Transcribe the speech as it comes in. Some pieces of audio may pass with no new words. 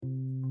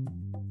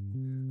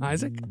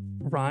Isaac?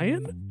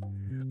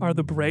 Ryan? Are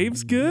the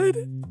Braves good?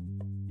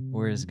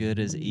 We're as good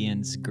as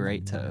Ian's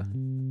great toe.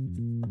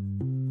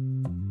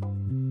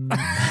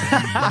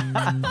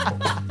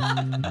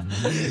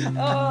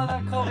 Oh,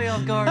 that caught me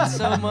off guard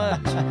so much.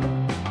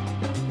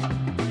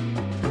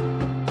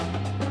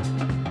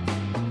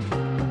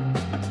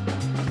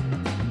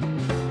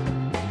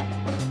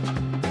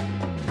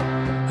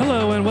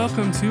 Hello and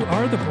welcome to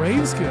Are the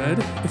Braves Good?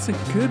 It's a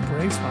good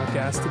Braves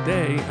podcast.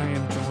 Today I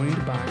am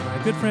joined by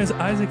my good friends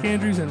Isaac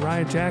Andrews and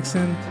Ryan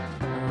Jackson.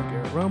 I'm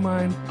Garrett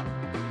Romine.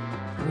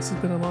 This has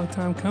been a long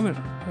time coming.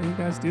 How you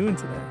guys doing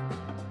today?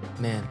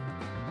 Man,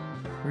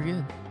 we're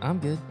good. I'm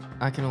good.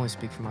 I can only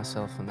speak for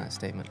myself on that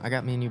statement. I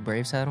got me a new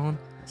Braves hat on.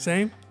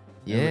 Same?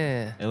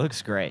 Yeah. It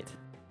looks great.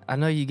 I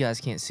know you guys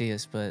can't see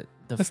us, but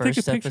the Let's first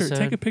take a picture. episode...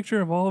 Take a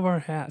picture of all of our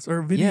hats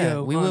or video. Yeah,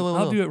 we will.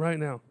 I'll do it right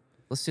now.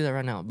 Let's do that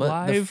right now. But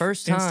live the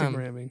first time...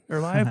 Instagramming or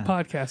live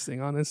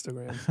podcasting on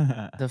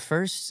Instagram. The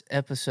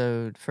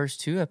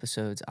first two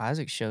episodes,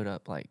 Isaac showed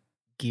up like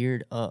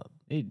geared up.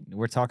 Dude,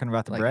 we're talking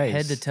about the like Braves.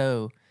 head to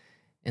toe.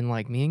 And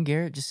like me and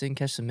Garrett just didn't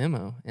catch the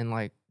memo. And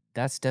like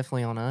that's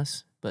definitely on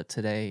us. But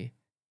today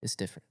it's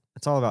different.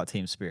 It's all about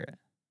team spirit.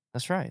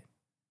 That's right.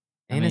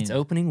 I And it's mean-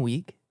 opening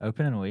week.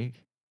 Opening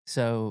week.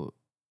 So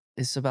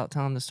it's about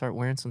time to start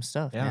wearing some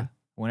stuff. Yeah. Man.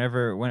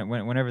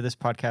 Whenever this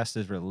podcast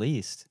is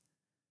released,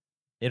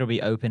 it'll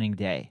be opening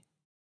day.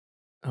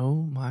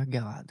 Oh my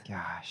God.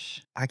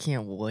 Gosh. I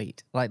can't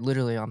wait. Like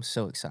literally, I'm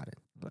so excited.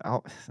 I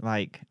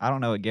don't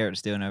know what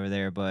Garrett's doing over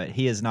there, but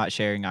he is not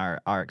sharing our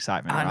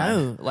excitement. I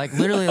Ryan. know. Like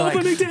literally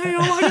Opening day,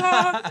 oh my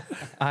God!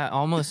 I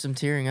almost am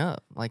tearing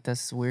up. Like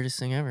that's the weirdest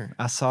thing ever.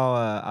 I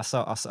saw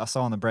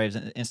on the Braves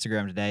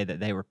Instagram today that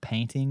they were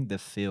painting the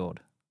field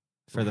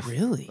for the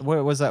Really?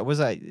 What was that?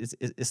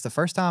 It's the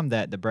first time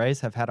that the Braves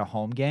have had a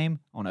home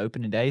game on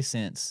opening day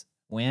since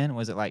when?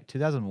 Was it like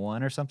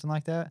 2001 or something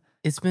like that?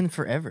 It's been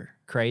forever.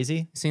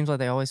 Crazy. It seems like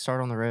they always start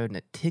on the road and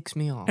it ticks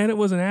me off. And it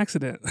was an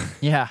accident.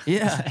 Yeah.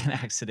 Yeah. An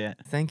accident.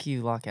 Thank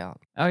you,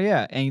 Lockout. Oh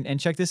yeah, and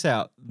check this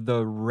out.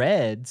 The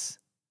Reds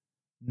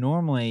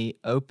normally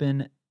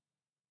open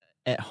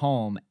at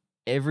home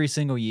every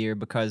single year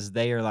because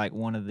they are like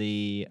one of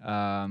the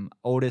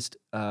oldest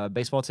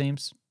baseball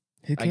teams.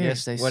 Who I cares?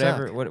 guess They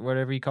whatever suck.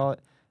 whatever you call it.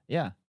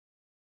 Yeah.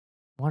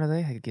 Why do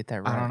they get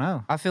that right? I don't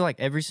know. I feel like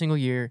every single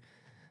year,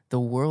 the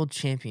world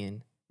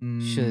champion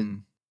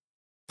should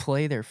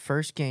play their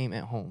first game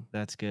at home.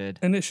 That's good.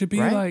 And it should be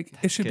Right? like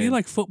it should be good.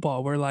 like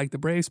football, where like the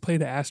Braves play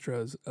the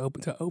Astros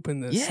to open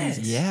the Yes.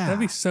 season. Yeah. That'd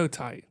be so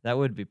tight. That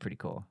would be pretty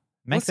cool.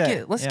 Let's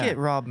yeah. get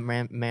Rob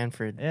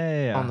Manfred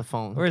yeah. on the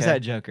phone. Where's okay? that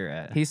Joker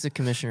at? He's the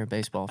commissioner of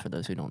baseball. For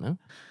those who don't know,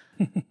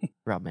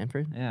 Rob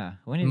Manfred, Yeah.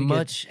 We need to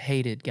much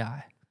hated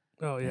guy.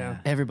 Oh yeah.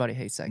 Everybody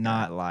hates that get guy.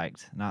 not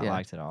liked. Not Yeah.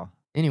 liked at all.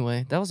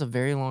 Anyway, that was a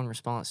very long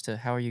response to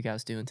how are you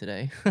guys doing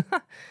today?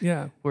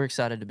 Yeah. We're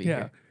excited to be Yeah.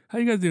 here. How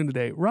you guys doing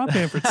today? Rob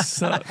Manfred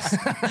sucks.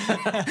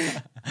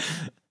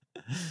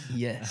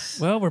 Yes.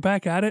 Well, we're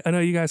back at it. I know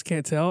you guys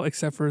can't tell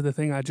except for the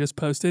thing I just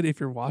posted. If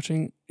you're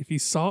watching, if you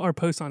saw our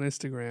post on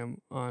Instagram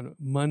on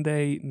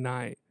Monday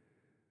night,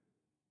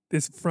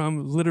 it's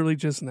from literally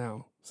just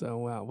now. So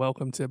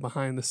welcome to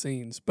behind the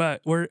scenes.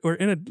 But we're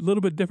in a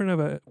little bit different of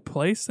a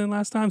place than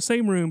last time.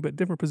 Same room, but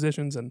different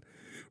positions, and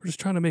we're just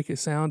trying to make it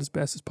sound as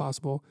best as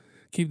possible.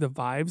 Keep the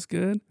vibes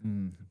good.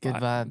 Good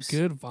vibes.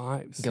 Good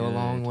vibes. Go a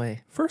long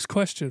way. First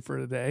question for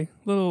today.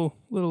 Little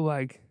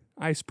like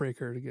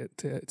icebreaker to get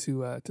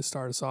to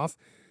start us off.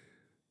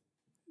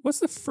 What's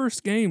the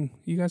first game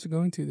you guys are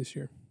going to this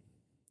year?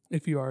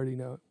 If you already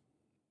know it.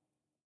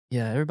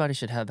 Yeah, everybody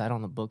should have that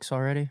on the books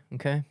already.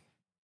 Okay.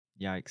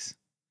 Yikes.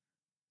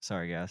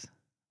 Sorry guys.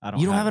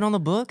 You don't have it on the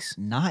books?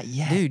 Not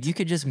yet. Dude, you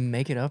could just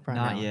make it up right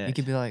Not now. You yet.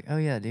 could be like, "Oh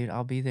yeah, dude,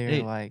 I'll be there."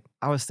 Dude, like,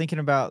 I was thinking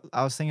about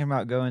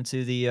going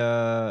to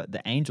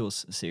the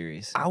Angels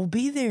series. I'll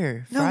be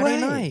there No Friday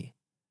way. night.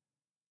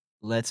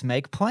 Let's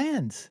make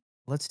plans.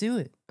 Let's do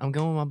it. I'm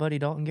going with my buddy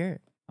Dalton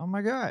Garrett. Oh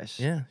my gosh.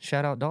 Yeah,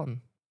 shout out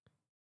Dalton.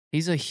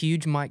 He's a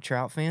huge Mike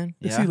Trout fan.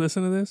 Does Yeah. he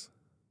listen to this?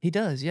 He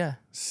does, yeah.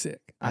 Sick.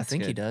 I That's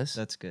think he good. does.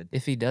 That's good.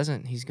 If he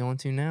doesn't, he's going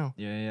to now.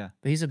 Yeah.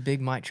 But he's a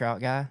big Mike Trout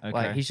guy. Like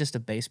Okay. he's just a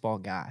baseball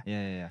guy.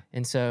 Yeah.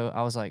 And so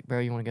I was like, "Bro,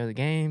 you want to go to the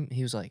game?"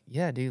 He was like,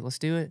 "Yeah, dude, let's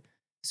do it."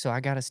 So I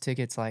got us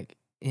tickets like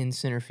in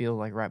center field,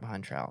 like right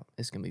behind Trout.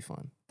 It's gonna be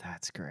fun.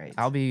 That's great.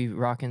 I'll be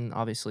rocking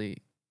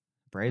obviously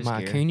Braves my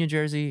gear Acuna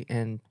jersey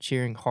and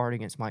cheering hard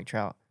against Mike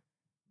Trout.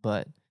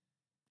 But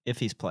if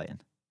he's playing.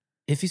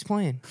 if he's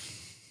playing,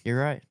 you're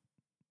right.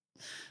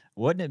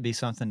 Wouldn't it be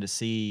something to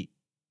see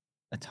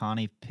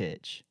Ohtani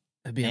pitch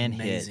That'd be And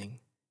hit. amazing.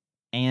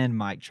 and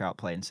Mike Trout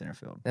play in center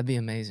field? That'd be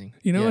amazing.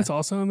 You know Yeah. what's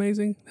also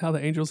amazing? How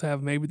the Angels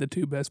have maybe the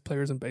two best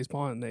players in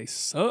baseball and they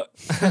suck.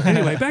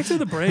 Anyway, back to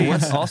the Braves.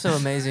 What's also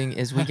amazing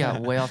is we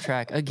got way off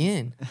track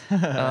again.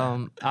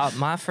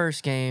 My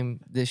first game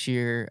this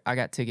year, I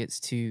got tickets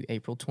to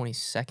April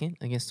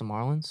 22nd against the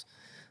Marlins.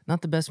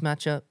 Not the best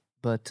matchup,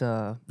 but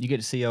You get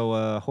to see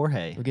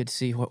Jorge. we get to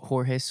see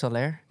Jorge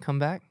Soler come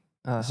back.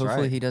 Hopefully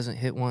right. he doesn't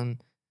hit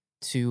one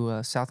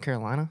to South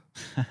Carolina.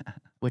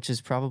 which is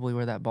probably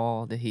where that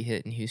ball that he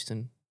hit in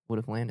Houston would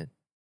have landed.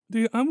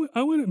 Dude,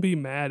 I wouldn't be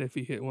mad if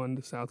he hit one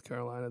to South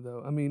Carolina,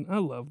 though. I mean, I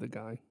love the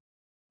guy.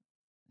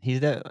 He's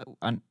that.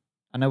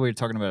 I know we were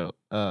talking about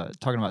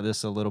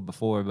this a little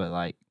before, but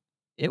like,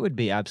 it would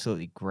be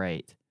absolutely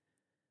great.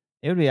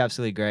 It would be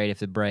absolutely great if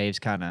the Braves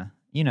kind of,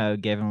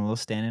 gave him a little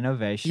standing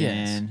ovation.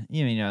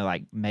 Yes.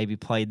 Like maybe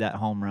played that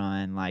home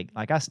run. Like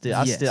I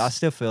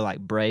still feel like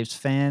Braves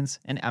fans,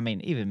 and I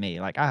mean even me,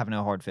 like I have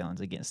no hard feelings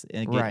against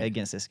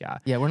this guy.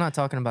 Yeah, we're not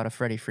talking about a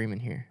Freddie Freeman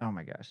here. Oh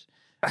my gosh,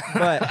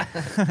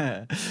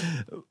 but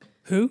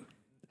Who?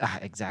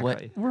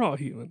 exactly. We're all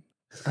human.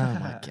 Oh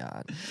my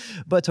God.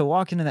 But to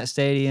walk into that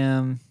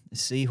stadium,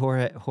 see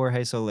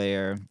Jorge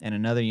Soler in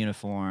another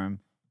uniform,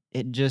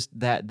 it just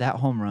that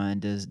home run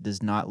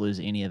does not lose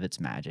any of its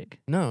magic.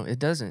 No, it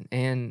doesn't.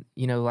 And,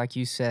 like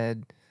you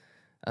said,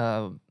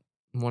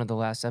 one of the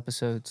last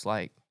episodes,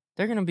 like,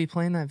 they're going to be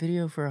playing that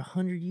video for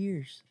 100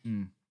 years.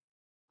 Mm.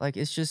 Like,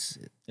 it's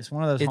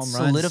one of those home it's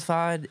runs.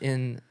 solidified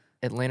in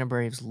Atlanta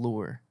Braves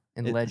lore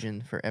and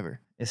legend forever.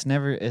 It's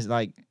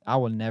like I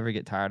will never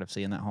get tired of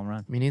seeing that home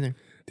run. Me neither.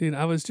 Dude,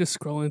 I was just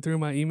scrolling through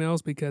my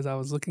emails because I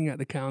was looking at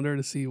the calendar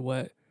to see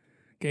what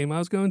game I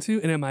was going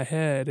to, and in my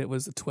head it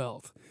was the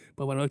 12th.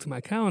 But when I looked at my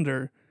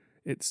calendar,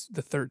 it's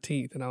the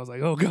 13th, and I was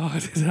like, "Oh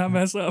God, did I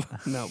mess up?"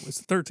 No, it's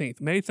the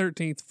 13th, May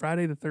 13th,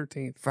 Friday the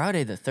 13th,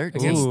 Friday the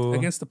 13th.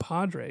 against the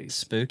Padres.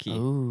 Spooky.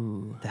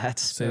 Ooh,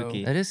 That's So-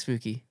 spooky. that is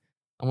spooky.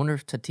 I wonder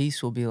if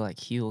Tatis will be like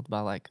healed by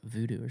like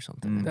voodoo or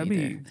something. That'd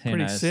be Who pretty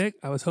knows? sick.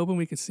 I was hoping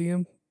we could see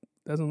him.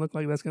 Doesn't look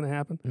like that's going to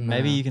happen.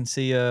 Maybe you can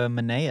see a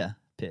Manea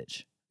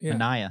pitch. Yeah.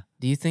 Manaya.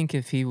 Do you think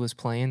if he was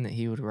playing that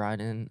he would ride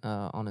in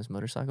on his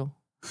motorcycle,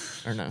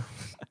 or no?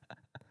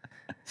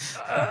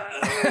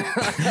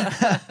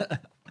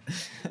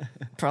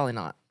 Probably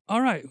not.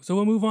 All right, so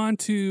we'll move on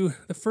to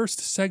the first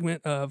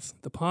segment of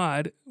the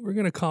pod. We're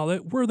going to call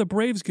it "Were the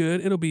Braves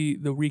Good?" It'll be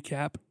the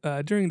recap.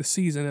 During the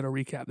season, it'll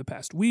recap the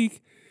past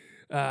week,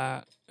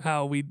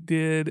 how we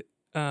did,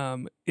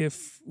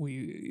 if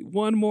we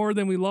won more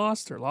than we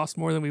lost or lost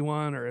more than we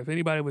won, or if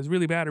anybody was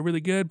really bad or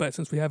really good. But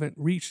since we haven't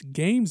reached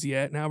games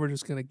yet, now we're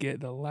just going to get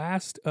the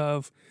last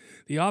of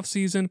the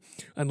offseason,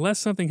 unless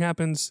something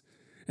happens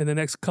in the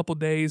next couple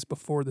days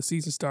before the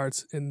season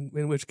starts, in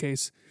which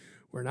case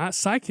we're not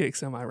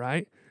psychics, am I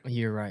right?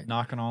 You're right.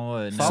 Knocking on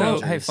wood. Follow,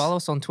 So- hey, follow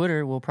us on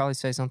Twitter. We'll probably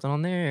say something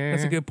on there.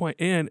 That's a good point.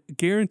 And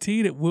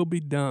guaranteed it will be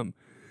dumb.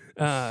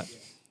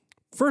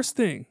 First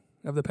thing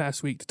of the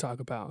past week to talk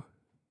about.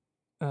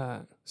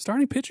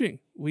 Starting pitching.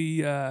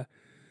 We know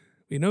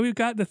we've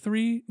got the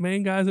three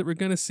main guys that we're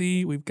going to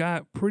see. We've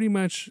got pretty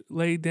much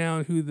laid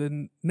down who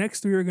the next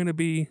three are going to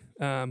be.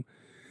 And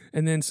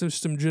then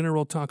some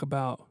general talk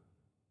about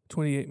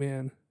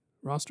 28-man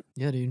roster.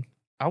 Yeah, dude.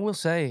 I will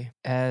say,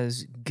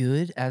 as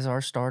good as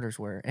our starters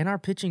were, and our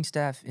pitching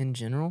staff in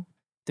general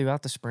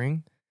throughout the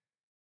spring,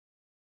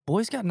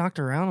 boys got knocked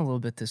around a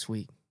little bit this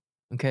week.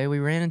 Okay, we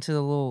ran into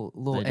the little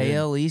They did.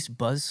 AL East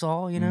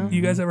buzzsaw, you know?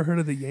 You guys ever heard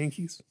of the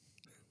Yankees?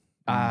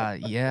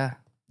 Yeah.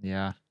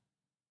 Yeah.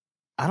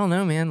 I don't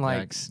know, man.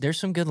 Like, Yikes. there's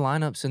some good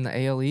lineups in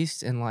the AL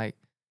East, and like,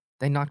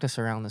 they knocked us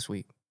around this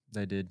week.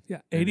 They did. Yeah,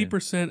 They did.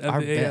 80% of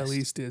Our the AL best.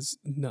 East is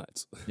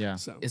nuts. Yeah.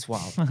 So It's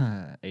wild.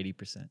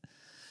 80%.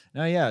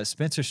 No, yeah.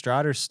 Spencer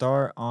Strider's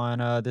start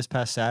on this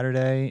past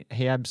Saturday.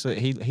 He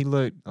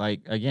looked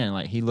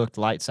he looked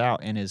lights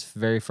out in his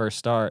very first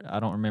start. I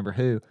don't remember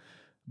who,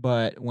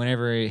 but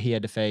whenever he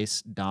had to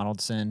face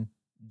Donaldson,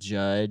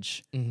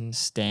 Judge, Mhm.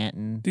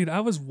 Stanton, dude,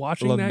 I was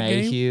watching that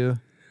game.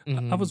 LeMahieu,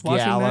 Mhm. I was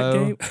watching Gallo.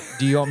 that game.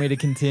 Do you want me to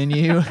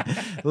continue?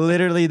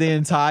 Literally the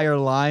entire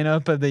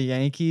lineup of the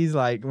Yankees,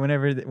 like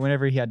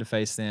whenever he had to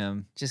face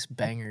them. Just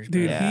bangers,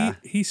 Dude, bro. Yeah.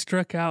 he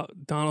struck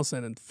out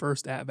Donaldson in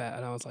first at bat,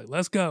 and I was like,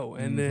 "Let's go!"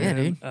 And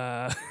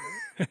Yeah,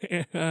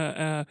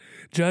 then,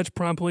 Judge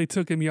promptly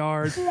took him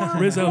yard.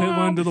 Rizzo hit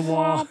one to the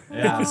wall.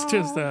 Yeah. It was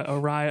just a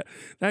riot.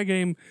 That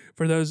game,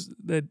 for those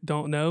that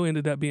don't know,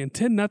 ended up being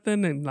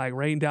 10-0 and like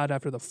rained out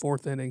after the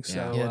fourth inning.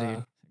 So, Yeah,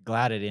 dude.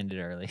 Glad it ended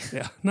early.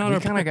 yeah, not we our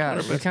kind of not our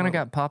got best moment.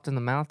 got popped in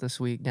the mouth this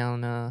week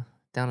down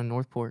in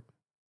Northport.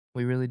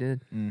 We really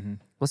did. Mm-hmm.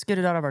 Let's get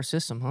it out of our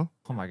system, huh?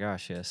 Oh my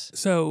gosh, yes.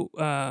 So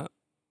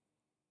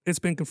it's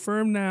been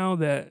confirmed now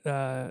that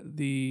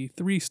the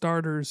three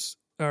starters,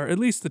 or at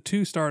least the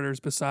two starters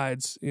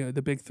besides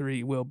the big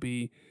three, will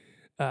be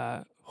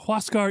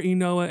Huascar,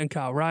 Enoa, and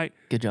Kyle Wright.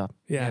 Good job.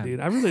 Yeah, Yeah. dude,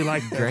 I really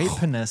like that. Great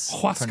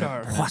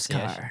Huascar.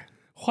 pronunciation.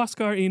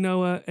 Huascar,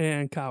 Enoa,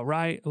 and Kyle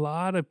Wright. A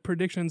lot of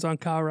predictions on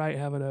Kyle Wright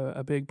having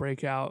a big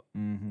breakout.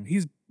 Mm-hmm.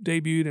 He's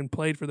debuted and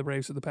played for the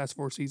Braves for the past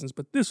 4 seasons,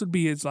 but this would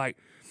be his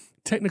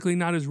technically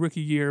not his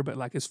rookie year, but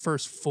like his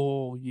first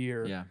full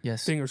year. Yeah,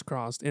 Yes. Fingers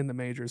crossed in the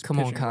majors. Come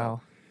on, pitching well.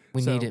 Kyle.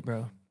 We So- need it,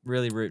 bro.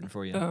 really rooting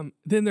for you.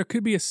 Then there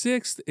could be a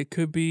sixth. It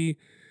could be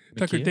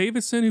Tucker McHugh?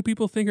 Davidson, who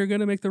people think are going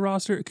to make the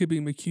roster. It could be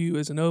McHugh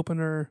as an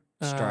opener.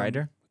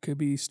 Strider. Could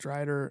be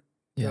Strider,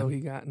 Yeah. though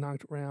he got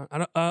knocked around.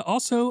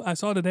 Also, I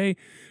saw today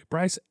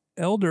Bryce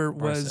Elder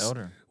Bryce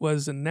Elder.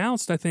 was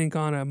announced, I think,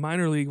 on a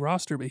minor league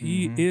roster, but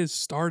he Mhm. is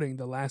starting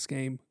the last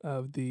game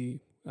of the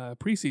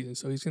preseason,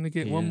 so he's going to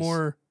get He one is.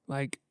 more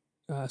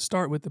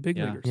start with the big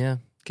Yeah. leaguers. Yeah,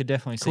 Could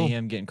definitely Cool. see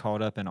him getting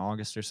called up in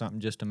August or something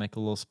just to make a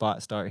little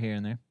spot start here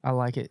and there. I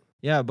like it.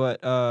 Yeah, but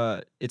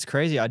it's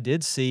crazy. I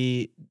did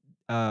see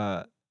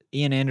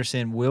Ian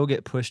Anderson will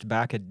get pushed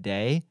back a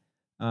day.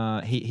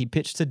 He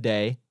pitched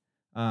today,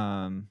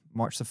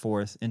 March the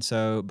 4th, and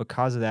so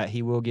because of that,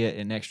 he will get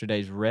an extra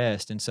day's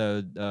rest. And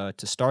so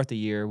to start the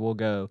year, we'll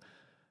go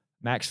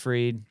Max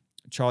Fried,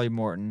 Charlie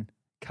Morton,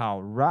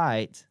 Kyle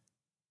Wright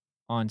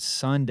on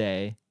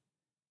Saturday,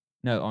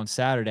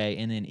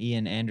 and then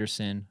Ian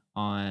Anderson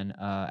on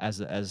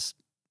as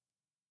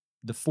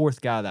the fourth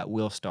guy that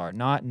will start,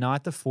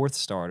 not the fourth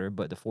starter,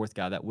 but the fourth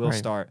guy that will Right.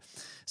 start.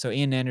 So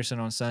Ian Anderson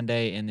on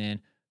Sunday, and then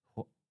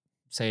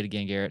say it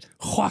again, Garrett.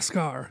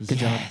 Huascar. Good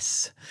job.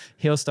 Yes,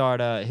 he'll start.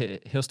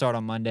 He'll start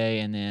on Monday,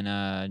 and then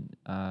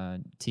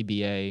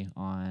TBA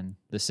on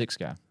the sixth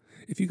guy.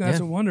 If you guys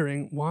Yeah. are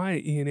wondering why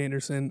Ian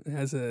Anderson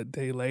has a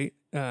day late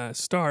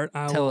start,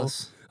 Tell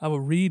us. I will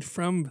read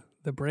from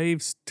the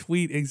Braves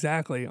tweet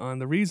exactly on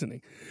the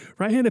reasoning.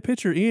 Right-handed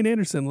pitcher Ian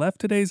Anderson left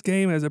today's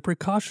game as a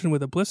precaution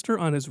with a blister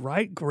on his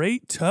right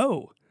great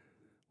toe.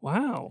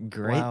 Wow.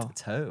 Great Wow.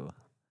 toe.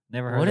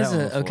 Never heard What that is one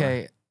it? before.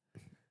 Okay.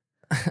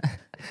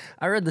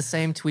 I read the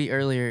same tweet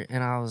earlier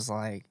and I was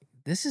like,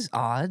 this is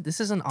odd.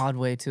 This is an odd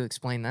way to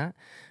explain that.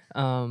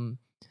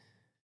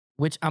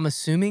 Which I'm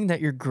assuming that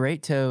your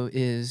great toe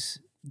is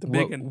The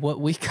big one.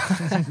 what we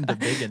The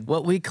biggin.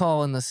 what we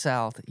call in the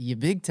South your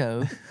big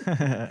toe.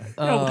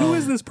 Yo, who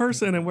is this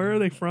person and where are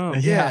they from?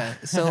 Yeah.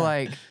 So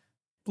like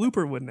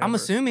Blooper would never. I'm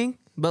assuming,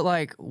 but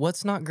like,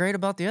 what's not great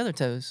about the other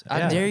toes? I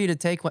Yeah. dare you to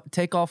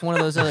take off one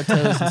of those other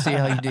toes and see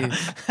how you do.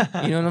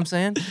 You know what I'm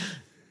saying?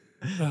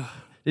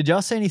 Did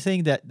y'all say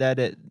anything that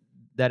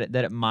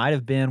it might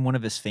have been one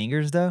of his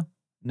fingers though?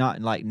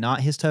 Not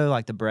his toe,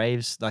 like the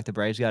Braves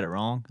got it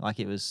wrong, like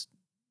it was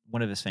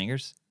one of his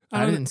fingers.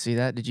 I don't- didn't see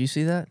that. Did you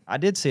see that? I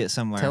did see it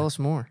somewhere. Tell us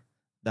more.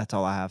 That's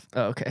all I have.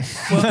 Oh, okay.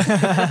 Well,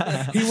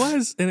 he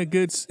was in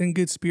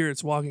good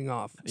spirits walking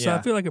off, so I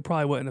Yeah. feel like it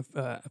probably wasn't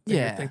a finger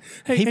Yeah. thing.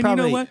 Hey, He and you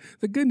probably- know what?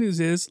 The good news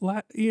is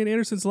Ian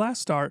Anderson's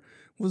last start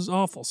was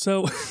awful.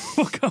 So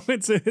we'll go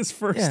into his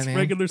first Yeah, man.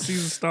 regular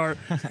season start.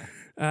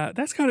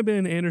 That's kind of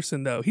been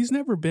Anderson though. He's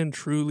never been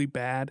truly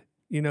bad.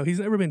 You know, he's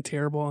never been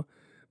terrible.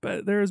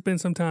 But there has been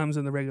some times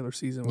in the regular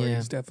season where Yeah.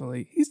 he's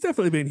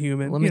definitely been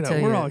human. Let me tell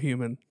we're you- all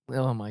human.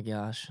 Oh my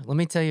gosh. Let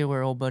me tell you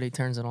where old buddy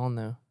turns it on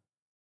though.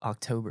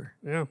 October.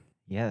 Yeah.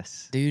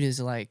 Yes, Dude is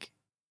like,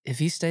 if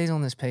he stays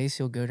on this pace,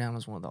 he'll go down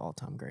as one of the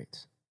all-time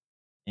greats.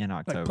 in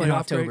Like October. In playoff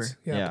October. greats.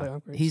 Yeah, Yeah.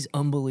 playoff greats. He's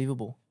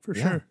unbelievable. for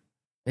Yeah. sure.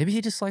 Maybe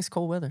he just likes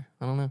cold weather.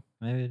 I don't know.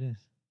 Maybe it is.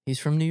 He's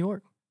from New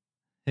York.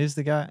 Who's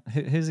the guy?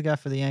 Who's the guy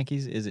for the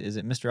Yankees? Is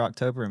it Mr.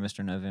 October or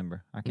Mr.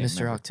 November? I can't Mr.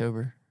 remember.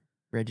 October.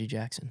 Reggie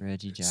Jackson.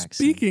 Reggie Jackson.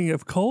 Speaking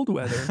of cold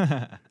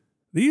weather,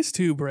 these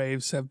two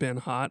Braves have been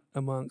hot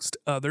amongst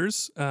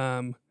others.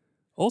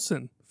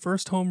 Olsen,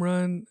 first home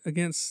run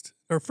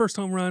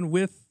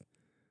with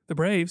the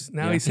Braves.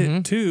 Now Yeah. he's hit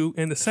Mhm. two,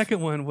 and the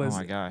second one oh was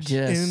my gosh.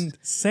 Just,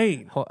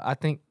 insane. I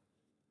think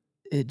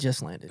it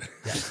just landed.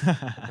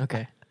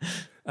 Okay.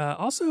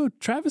 Also,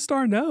 Travis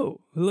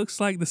d'Arnaud, who looks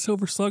like the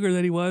silver slugger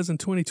that he was in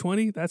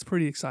 2020. That's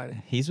pretty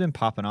exciting. He's been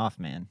popping off,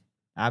 man.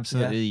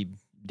 Absolutely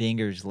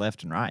dingers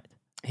left and right.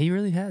 He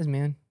really has,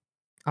 man.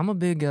 I'm a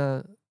big,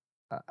 I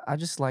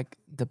just like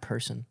the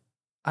person.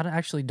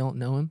 Actually don't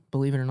know him,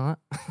 believe it or not.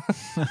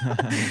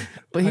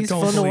 But I he's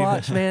don't fun to believe it.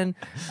 watch, man.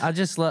 I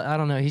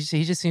don't know. He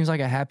just seems like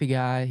a happy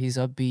guy. He's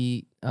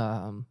upbeat.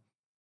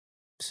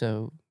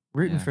 So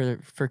rooting Yeah.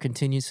 for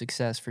continued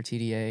success for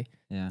TDA.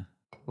 Yeah.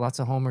 Lots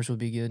of homers would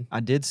be good. I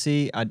did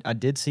see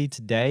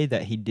today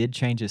that he did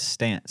change his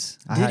stance.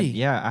 Did he?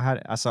 Yeah,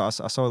 I saw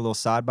a little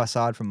side by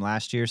side from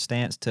last year's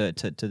stance to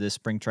this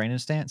spring training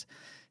stance.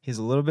 He's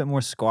a little bit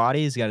more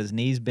squatty. He's got his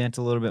knees bent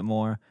a little bit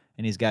more,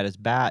 and he's got his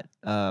bat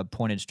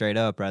pointed straight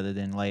up rather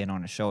than laying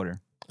on his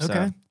shoulder. So,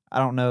 Okay. I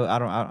don't know. I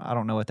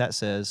don't know what that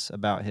says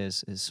about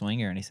his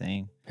swing or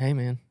anything, Hey,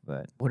 man,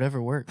 but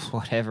whatever works.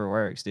 whatever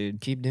works,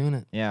 dude. Keep doing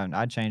it. Yeah,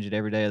 I'd change it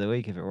every day of the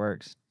week if it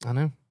works. I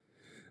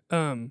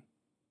know.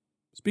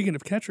 Speaking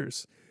of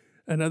catchers,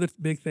 another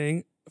big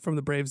thing from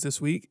the Braves this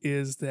week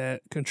is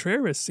that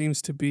Contreras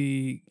seems to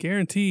be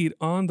guaranteed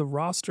on the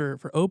roster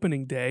for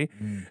opening day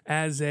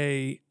as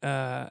a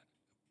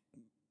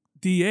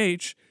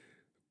DH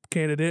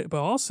candidate,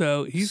 but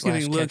also he's Slash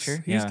getting looks.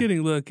 catcher. He's Yeah.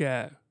 getting look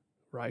at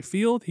right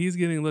field. He's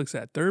getting looks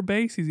at third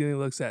base. He's getting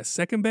looks at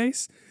second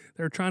base.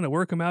 They're trying to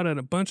work him out in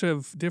a bunch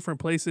of different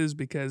places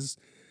because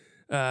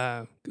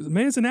the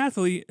man's an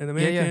athlete and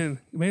the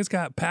man's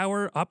got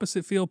power,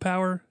 opposite field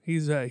power.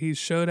 He's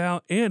showed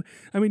out, and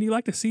I mean you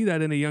like to see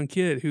that in a young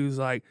kid who's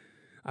like,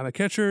 I'm a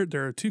catcher.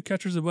 There are two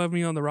catchers above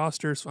me on the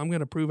roster, so I'm going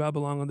to prove I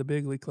belong on the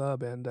big league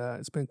club, and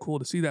it's been cool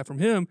to see that from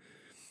him.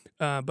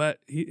 But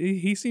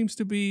he seems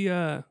to be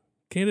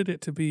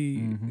candidate to be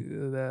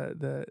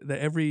the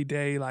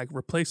everyday like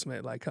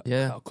replacement, like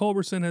Yeah. how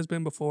Culberson has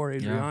been before,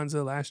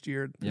 Adrianza last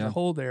year. There's Yeah. a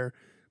hole there,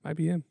 might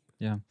be him.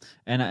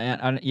 And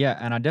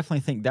I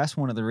definitely think that's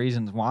one of the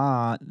reasons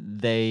why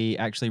they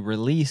actually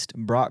released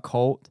Brock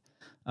Holt,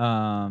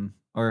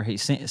 or he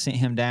sent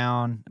him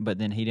down, but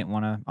then he didn't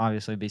want to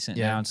obviously be sent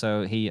down,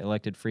 so he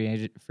elected free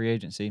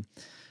agency,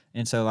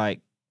 and so like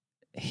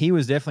he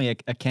was definitely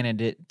a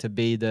candidate to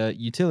be the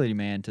utility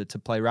man to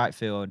play right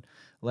field,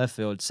 left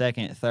field,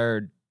 second,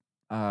 third,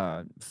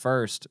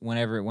 first,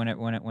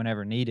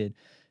 whenever needed.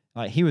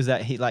 Like he was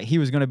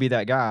going to be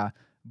that guy,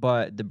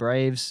 but the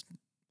Braves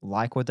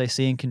like what they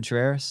see in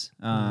Contreras.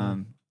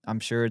 I'm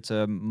sure it's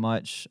a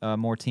much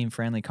more team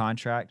friendly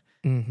contract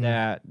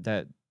that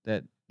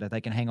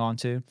they can hang on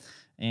to,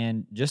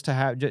 and just to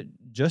have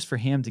just for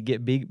him to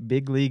get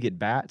big league at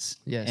bats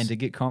and to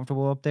get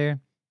comfortable up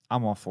there,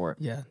 I'm all for it.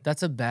 Yeah,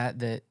 that's a bat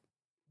that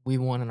we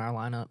won in our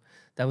lineup.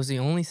 That was the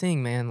only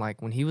thing, man.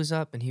 Like when he was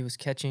up and he was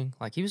catching,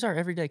 like he was our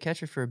everyday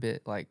catcher for a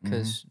bit, like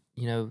because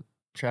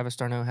Travis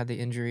d'Arnaud had the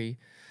injury.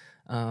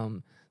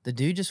 The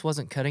dude just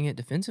wasn't cutting it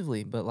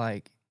defensively, but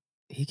like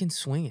he can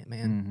swing it,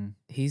 man.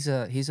 He's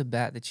a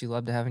bat that you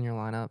love to have in your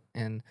lineup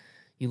and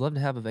you love to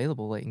have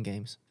available late in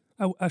games.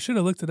 I should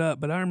have looked it up,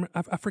 but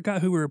I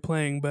forgot who we were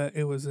playing, but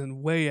it was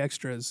in way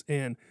extras,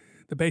 and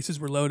the bases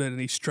were loaded,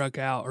 and he struck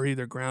out or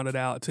either grounded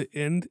out to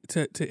end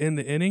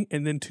the inning,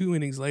 and then 2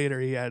 innings later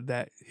he had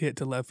that hit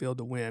to left field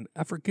to win.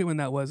 I forget when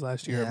that was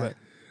last year,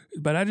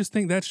 but I just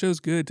think that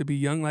shows good to be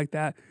young like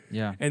that,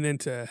 and then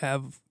to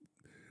have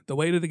the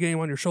weight of the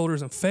game on your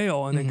shoulders and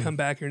fail, and then come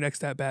back your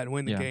next at bat and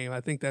win the game. I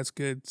think that's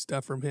good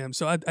stuff from him.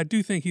 So I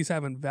do think he's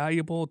having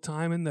valuable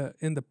time in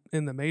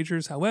the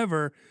majors.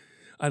 However,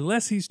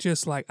 unless he's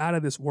just like out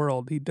of this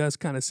world, he does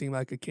kind of seem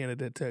like a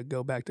candidate to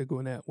go back to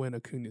Gwinnett when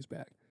Acuna's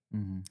back.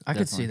 I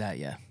could see that,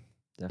 Definitely.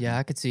 Yeah,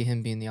 I could see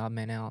him being the odd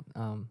man out.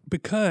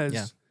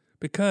 Because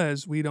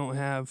we don't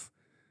have,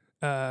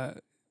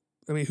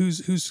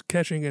 who's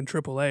catching in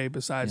AAA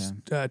besides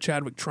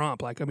Chadwick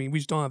Trump? Like, I mean, we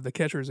just don't have the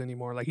catchers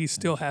anymore. Like, he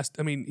still has.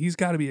 He's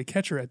got to be a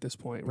catcher at this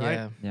point,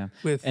 right? Yeah.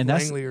 With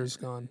Langlier's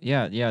gone.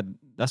 Yeah.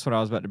 That's what I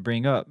was about to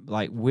bring up.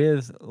 Like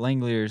with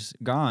Langlier's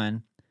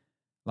gone,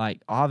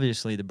 like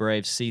obviously the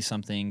Braves see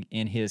something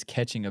in his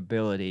catching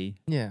ability.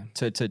 Yeah.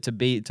 To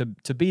be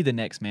the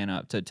next man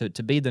up,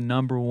 to be the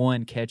number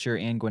one catcher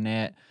in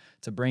Gwinnett,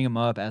 to bring him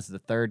up as the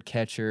third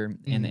catcher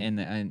in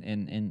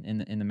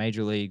the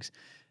major leagues,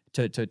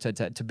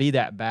 to be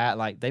that bat.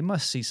 Like they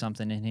must see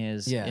something in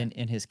his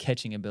in his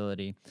catching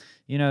ability.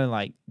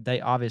 Like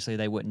they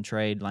wouldn't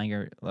trade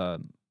Langeliers.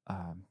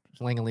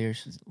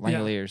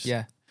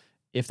 Yeah.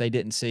 If they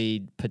didn't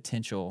see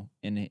potential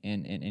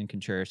in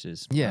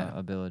Contreras'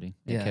 ability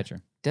as catcher.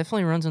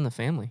 Definitely runs in the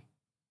family.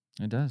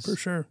 It does. For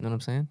sure. You know what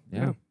I'm saying?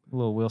 Yeah. A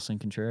little Wilson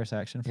Contreras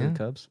action for the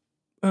Cubs.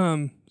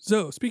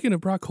 So speaking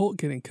of Brock Holt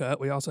getting cut,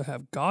 we also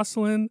have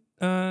Gosselin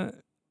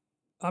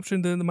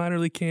optioned in the minor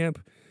league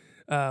camp.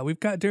 We've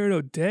got Darren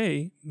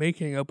O'Day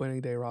making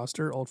opening day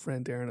roster, old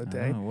friend Darren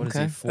O'Day. What is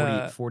he,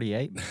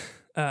 48?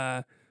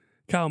 Kyle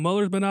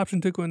Muller's been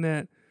optioned to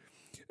Gwinnett.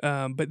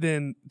 But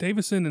then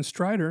Davison and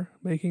Strider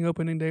making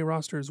opening day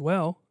roster as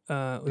well.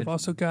 We've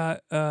also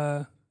got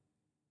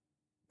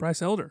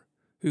Bryce Elder,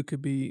 who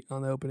could be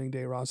on the opening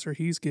day roster.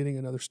 He's getting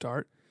another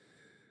start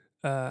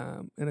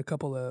in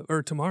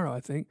tomorrow, I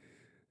think.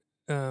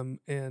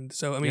 And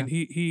so,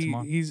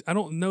 he's I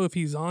don't know if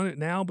he's on it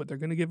now, but they're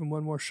going to give him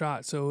one more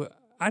shot. So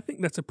I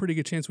think that's a pretty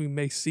good chance we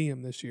may see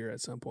him this year at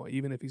some point,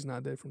 even if he's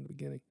not there from the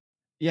beginning.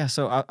 Yeah,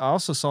 so I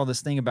also saw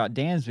this thing about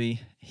Dansby.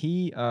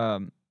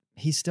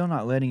 He's still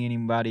not letting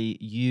anybody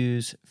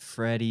use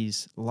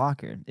Freddie's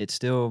locker. It's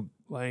still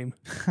lame.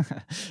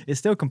 It's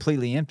still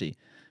completely empty.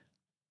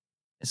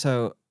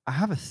 So I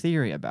have a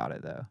theory about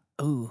it, though.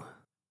 Ooh,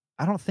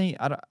 I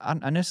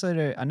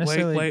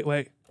necessarily.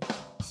 Wait.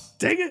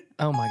 Dang it!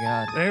 Oh my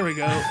God! There we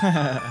go.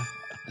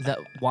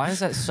 Why is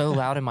that so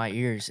loud in my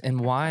ears? And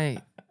why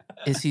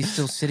is he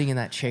still sitting in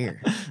that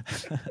chair?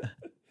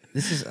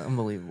 This is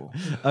unbelievable.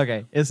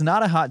 Okay, it's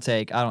not a hot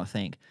take, I don't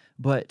think,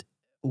 but.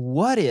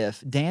 What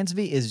if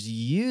Dansby is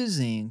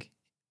using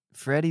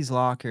Freddie's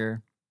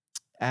locker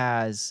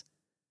as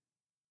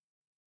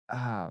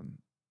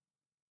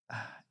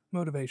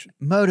motivation?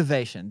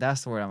 Motivation.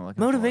 That's the word I'm looking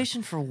for.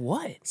 Motivation for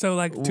what? So,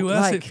 like, to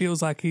us, it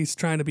feels like he's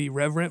trying to be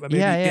reverent, but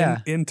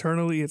maybe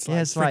internally it's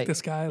like, frick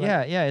this guy.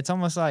 Like, it's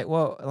almost like,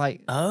 well,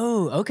 like...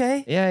 Oh,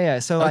 okay. Yeah.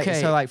 So,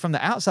 like, from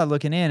the outside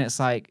looking in, it's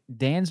like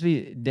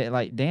Dansby's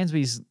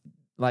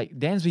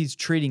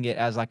treating it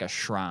as like a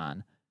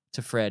shrine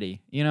to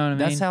Freddie. You know what I mean?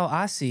 That's how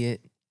I see it,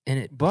 and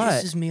it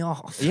pisses me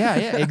off.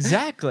 Yeah,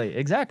 exactly.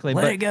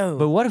 Let it go.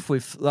 But what if we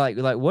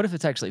what if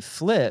it's actually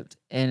flipped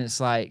and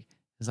it's like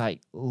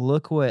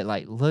look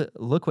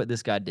what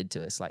this guy did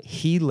to us. Like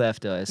he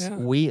left us. Yeah.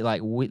 We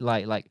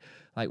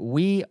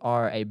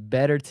are a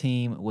better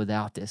team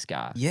without this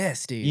guy.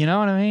 Yes, dude. You know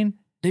what I mean?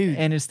 Dude.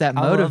 And it's that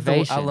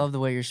motivation. I love the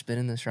way you're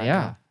spinning this right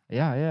now.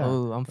 Yeah.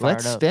 Oh, I'm fired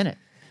up. Let's spin it.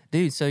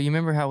 Dude, so you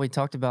remember how we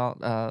talked about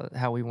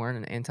how we weren't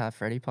an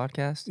anti-Freddie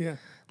podcast? Yeah.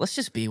 Let's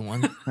just be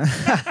one.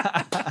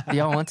 Do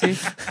y'all want to?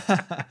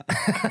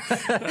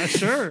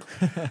 Sure.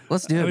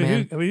 Let's do it,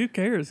 man. Who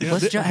cares? You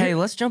know,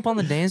 Let's jump on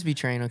the Dansby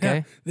train,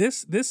 okay? Yeah,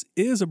 this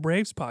is a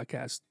Braves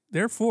podcast.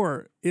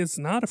 Therefore, it's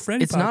not a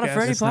Freddie podcast. It's not a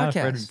Freddie It's not a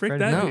podcast. Freak Freddie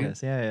that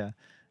podcast. Yeah.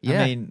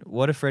 Yeah. I mean,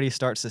 what if Freddie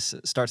starts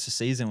the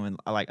season with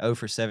like 0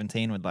 for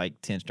 17 with like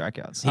 10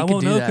 strikeouts? I could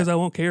won't do know that. because I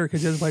won't care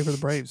because he doesn't play for the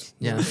Braves.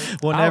 Yeah.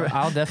 We'll never.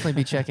 I'll definitely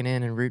be checking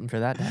in and rooting for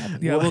that to happen.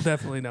 Yeah, we'll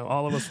definitely know.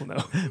 All of us will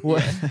know.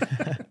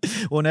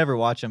 We'll never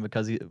watch him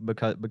because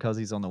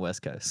he's on the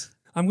West Coast.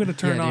 I'm gonna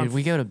turn Yeah, on. dude,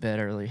 we go to bed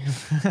early.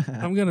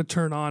 I'm gonna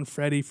turn on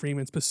Freddie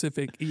Freeman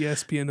specific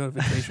ESPN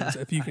notifications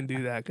if you can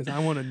do that because I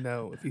want to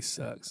know if he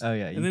sucks. Oh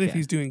yeah, and then if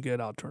he's doing good,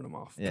 I'll turn him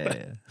off.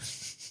 yeah.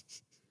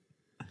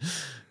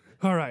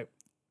 All right.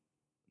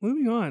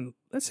 Moving on.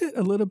 Let's hit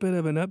a little bit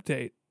of an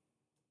update.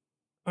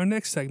 Our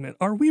next segment.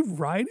 Are we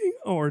riding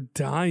or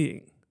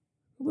dying?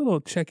 A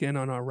little check in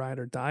on our ride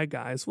or die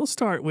guys. We'll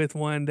start with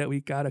one that we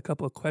got a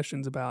couple of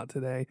questions about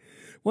today.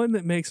 One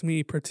that makes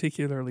me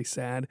particularly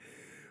sad.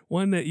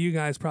 One that you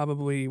guys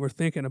probably were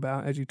thinking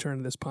about as you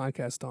turned this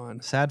podcast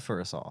on. Sad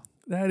for us all.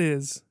 That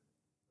is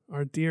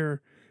our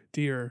dear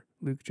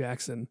Luke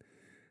Jackson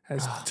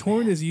has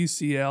torn his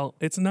UCL.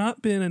 It's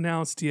not been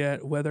announced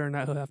yet whether or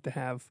not he'll have to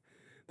have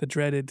the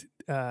dreaded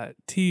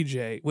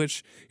TJ,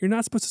 which you're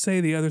not supposed to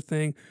say the other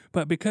thing,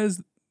 but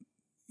because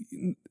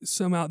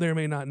some out there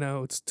may not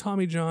know, it's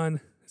Tommy John.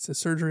 It's a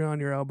surgery on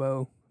your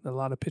elbow that a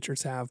lot of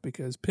pitchers have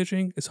because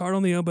pitching is hard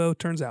on the elbow,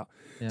 turns out.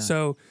 Yeah.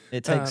 So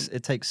it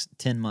takes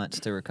 10 months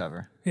to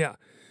recover. yeah.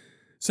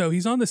 So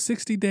he's on the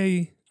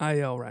 60-day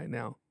IL right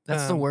now.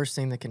 That's the worst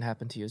thing that can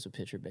happen to you as a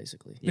pitcher,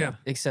 basically. Yeah.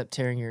 Except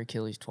tearing your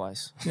Achilles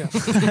twice. Yeah.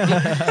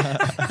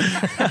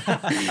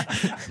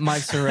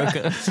 Mike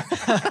Soroka.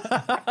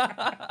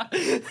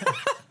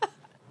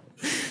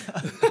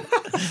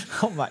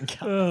 Oh my god.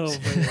 Oh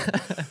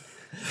man.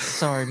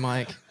 Sorry,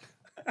 Mike.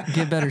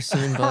 Get better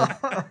soon, bud.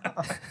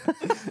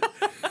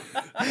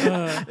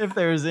 If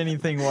there was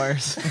anything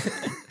worse.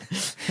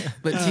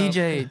 But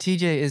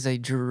TJ is a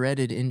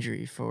dreaded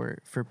injury for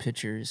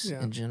pitchers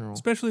Yeah. in general.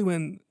 Especially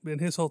when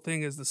his whole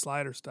thing is the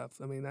slider stuff.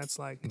 I mean, that's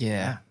like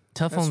Yeah.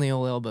 Tough on the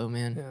old elbow,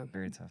 man. yeah.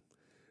 Very tough.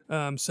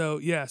 So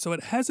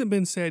it hasn't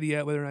been said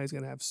yet whether or not he's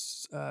going to have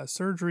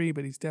surgery,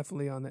 but he's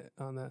definitely on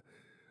the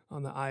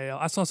IL.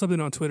 I saw something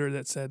on Twitter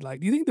that said like,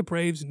 do you think the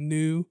Braves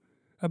knew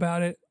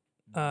about it?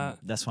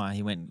 That's why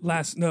he went.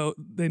 No,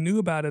 they knew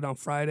about it on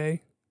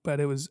Friday,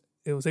 but it was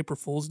April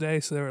Fool's Day,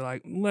 so they were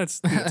like, let's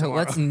do it tomorrow.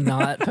 Let's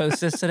not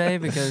post this today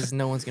because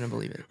no one's gonna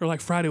believe it. Or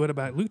like Friday, what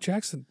about Luke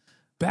Jackson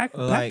back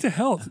Like, to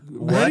health,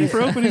 ready for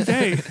opening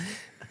day?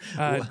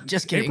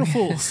 Just kidding.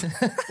 April Fools.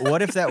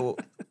 What if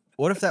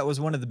that was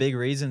one of the big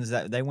reasons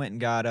that they went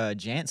and got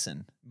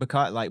Jansen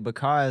because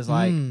Luke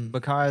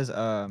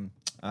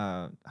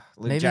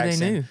Maybe Jackson,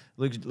 they knew.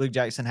 Luke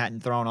Jackson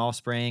hadn't thrown all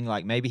spring.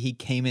 Like maybe he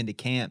came into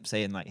camp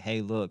saying like,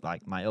 "Hey, look,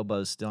 like my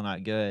elbow's still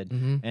not good."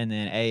 Mm-hmm. And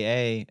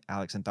then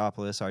Alex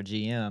Anthopoulos, our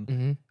GM,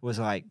 Mm-hmm. was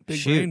like,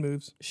 Big brain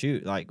moves.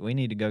 shoot, like we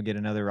need to go get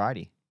another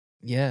righty."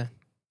 Yeah,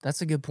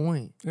 that's a good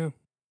point. Yeah.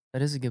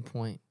 That is a good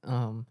point.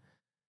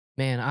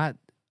 Man,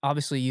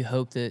 obviously you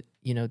hope that,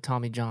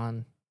 Tommy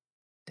John,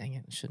 dang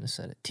it, I shouldn't have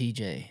said it.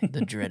 TJ,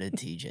 the dreaded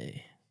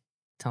TJ,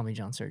 Tommy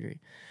John surgery.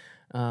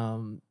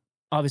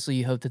 Obviously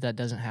you hope that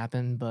doesn't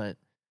happen, but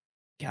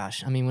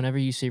gosh, I mean, whenever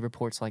you see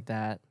reports like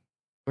that,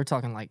 we're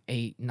talking like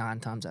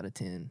 8-9 times out of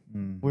 10.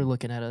 Mhm. We're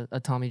looking at a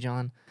Tommy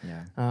John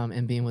Yeah,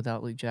 and being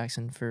without Luke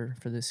Jackson for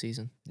this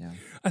season. yeah.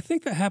 I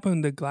think that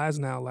happened to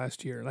Glasnow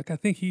last year. Like I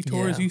think he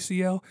tore his Yeah.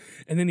 UCL,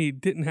 and then he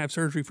didn't have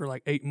surgery for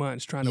like 8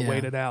 months, trying to Yeah.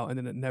 wait it out, and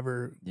then it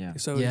never. Yeah.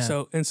 So Yeah.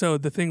 so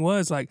the thing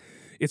was like,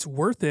 it's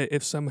worth it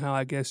if somehow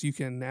I guess you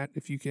can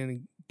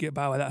get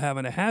by without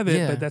having to have it,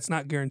 Yeah. but that's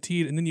not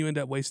guaranteed, and then you end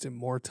up wasting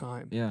more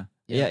time. Yeah.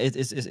 Yeah. Yeah,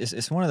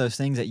 it's one of those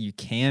things that you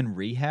can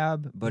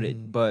rehab, but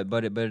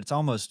it's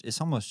almost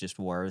just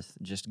worth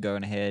just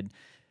going ahead,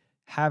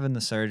 having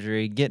the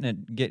surgery,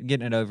 getting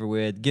it over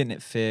with, getting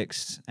it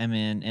fixed. I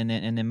mean, and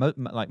then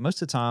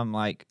most of the time,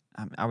 like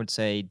I would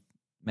say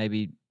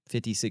maybe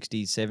 50,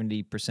 60,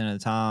 70% of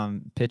the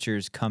time,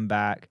 pitchers come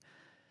back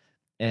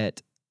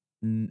at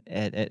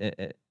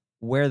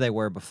where they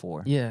were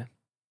before. Yeah.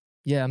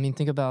 Yeah, I mean,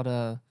 think about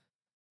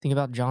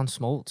John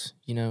Smoltz,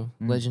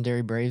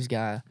 legendary Braves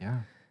guy.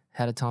 Yeah.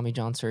 Had a Tommy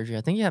John surgery.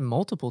 I think he had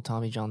multiple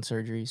Tommy John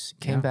surgeries.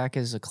 Came Yeah. back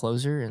as a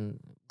closer and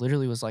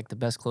literally was like the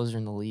best closer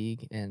in the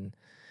league. And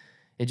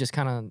it just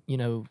kind of,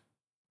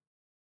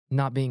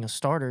 not being a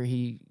starter,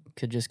 he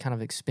could just kind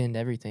of expend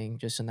everything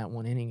just in that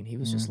one inning, and he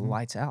was just Mhm.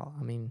 lights out.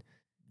 I mean,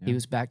 he Yeah.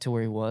 was back to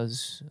where he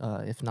was,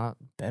 if not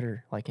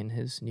better, like in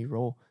his new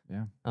role.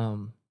 Yeah.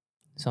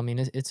 So I mean,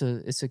 it's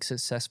a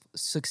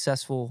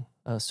successful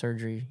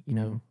surgery,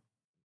 Mhm.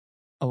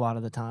 a lot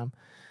of the time.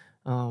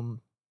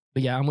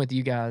 But yeah, I'm with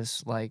you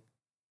guys. Like,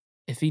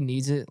 if he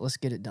needs it, let's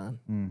get it done.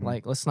 Mhm.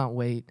 Like, let's not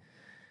wait,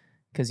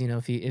 because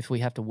if we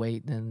have to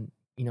wait, then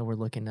we're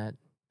looking at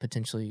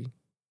potentially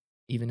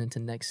even into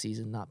next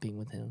season not being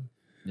with him.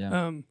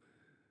 Yeah.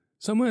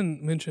 Someone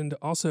mentioned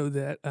also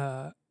that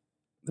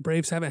the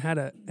Braves haven't had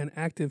an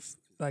active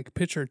like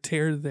pitcher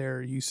tear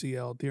their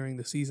UCL during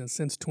the season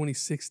since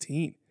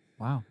 2016.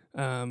 Wow.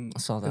 I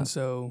saw that. And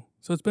so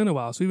it's been a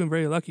while. So we've been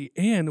very lucky,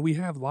 and we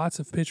have lots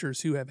of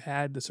pitchers who have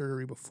had the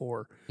surgery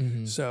before.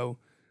 Mhm. So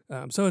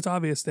it's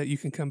obvious that you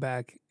can come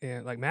back,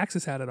 and like Max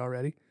has had it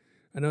already.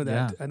 I know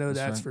that. Yeah, I know that's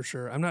that's right. for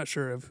sure. I'm not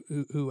sure of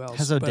who else.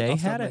 Has but O'Day off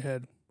the top had of my it?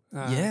 head,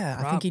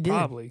 Yeah, I think he did.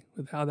 Probably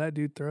with how that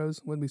dude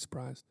throws, wouldn't be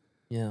surprised.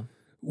 Yeah.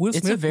 Will It's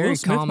a Smith, very Will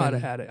Smith might common-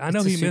 have had it. I it's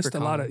know a he super missed a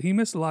lot of common. he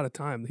missed a lot of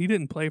time. He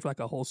didn't play for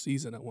like a whole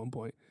season at one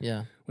point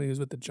Yeah. when he was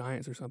with the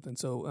Giants or something.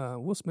 So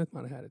Will Smith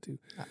might have had it too.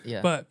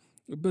 Yeah. But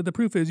the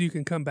proof is you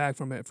can come back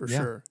from it for Yeah.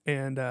 sure.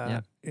 And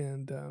And,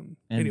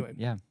 anyway,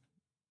 yeah,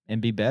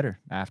 and be better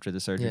after the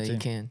surgery yeah, too. you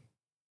can.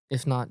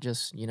 If not,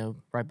 just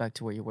right back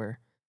to where you were.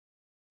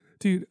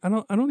 dude, I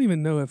don't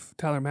even know if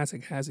Tyler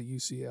Masick has a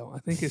UCL. I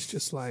think it's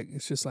just like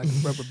a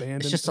rubber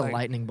band. It's and just a like,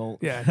 lightning bolt.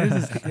 Yeah,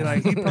 his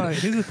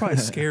is probably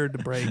scared to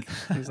break.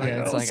 He's like,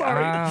 Yeah, it's oh, like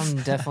sorry. I'm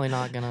definitely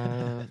not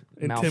gonna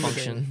Intimidating.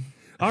 malfunction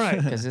All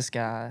right. because this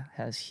guy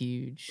has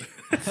huge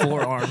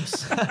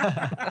forearms.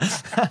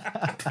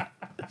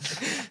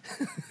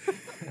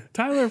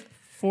 Tyler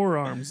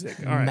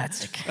Forearmsick. All right.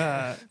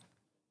 Matzik.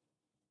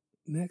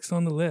 Next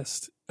on the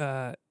list,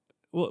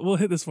 we'll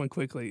hit this one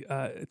quickly.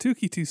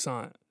 Tukey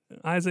Toussaint.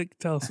 Isaac,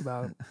 tell us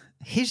about him.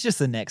 He's just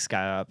the next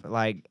guy up.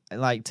 Like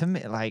to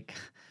me, like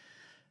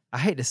I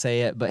hate to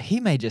say it, but he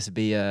may just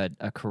be a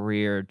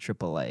career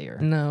AAA-er.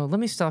 No, let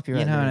me stop you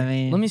right You know there. what I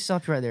mean? Let me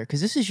stop you right there because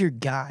this is your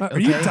guy. Are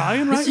you okay?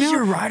 dying right This now? is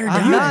your ride or Are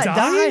die. you not dying,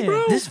 dying.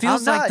 bro? This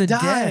feels I'm like the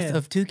not dying. death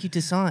of Tukey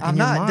Toussaint. I'm in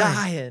your not mind.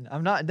 dying.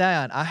 I'm not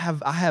dying. I have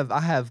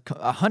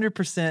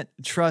 100%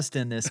 trust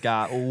in this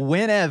guy.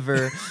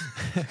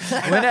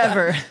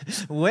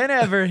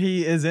 Whenever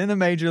he is in the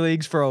major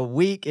leagues for a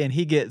week and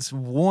he gets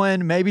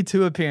one, maybe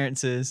two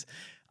appearances,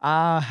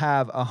 I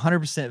have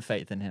 100%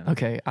 faith in him.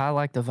 Okay, I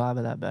like the vibe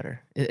of that better.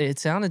 It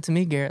sounded to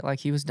me, Garrett, like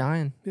he was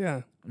dying.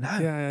 Yeah. No.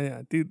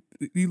 Yeah. Dude,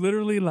 you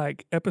literally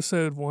like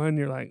episode 1,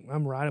 you're like,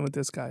 I'm riding with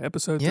this guy.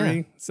 Episode Yeah.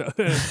 3, so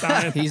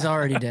dying. He's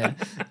already dead.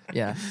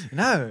 Yeah.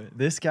 No,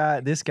 this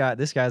guy's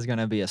going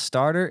to be a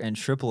starter in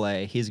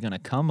AAA. He's going to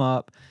come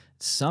up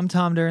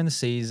sometime during the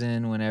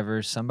season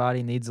whenever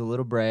somebody needs a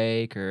little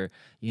break or,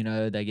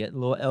 they get a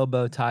little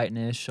elbow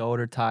tightness,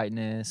 shoulder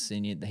tightness,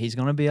 and he's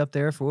going to be up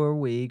there for a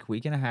week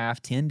and a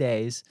half, 10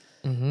 days,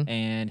 Mm-hmm.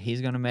 and he's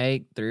going to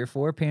make 3 or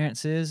 4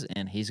 appearances,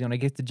 and he's going to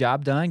get the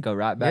job done, go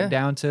right back Yeah.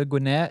 down to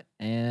Gwinnett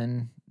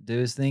and do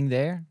his thing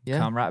there, Yeah.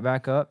 come right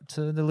back up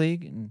to the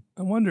league. And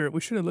I wonder, we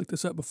should have looked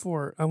this up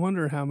before. I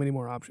wonder how many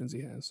more options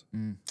he has.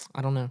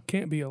 I don't know.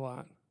 Can't be a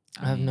lot.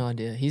 I have mean, no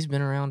idea. He's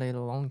been around a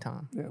long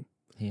time.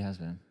 He has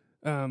been.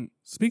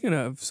 Speaking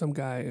of some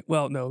guy,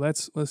 well, no,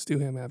 let's do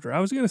him after. I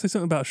was going to say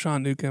something about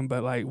Sean Newcomb,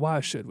 but like,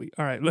 why should we?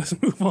 All right, let's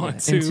move on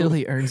to. Until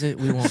he earns it,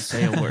 we won't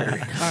say a word.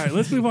 All right,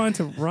 let's move on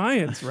to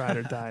Ryan's ride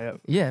or die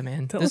up. Yeah,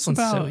 man. Tell this us one's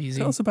about. so easy.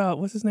 Tell us about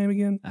what's his name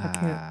again? I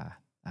can't.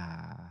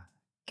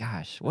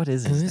 Gosh, what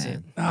is Who his is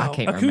name? it? I Oh,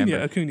 can't Acuna,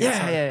 remember. Acuna. Yeah,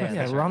 sorry. yeah, Yeah,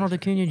 that's right. Ronald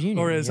Acuna Jr.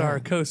 Or as yeah. our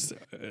coach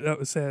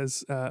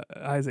says,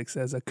 Isaac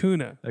says,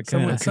 Acuna.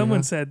 Acuna.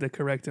 Someone said to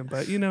correct him,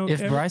 but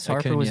If Bryce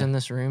Harper was Acuna. in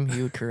this room,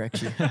 he would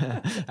correct you.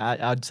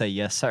 I'd say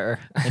yes, sir.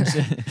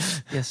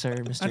 Yes, sir,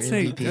 Mr. I'd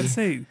say,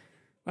 MVP.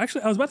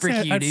 Actually, I was about to Frick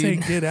say, you, I'd say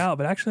dude. get out,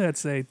 but actually, I'd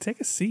say take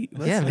a seat.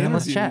 Yeah, man,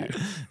 let's interview chat.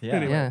 you. Yeah.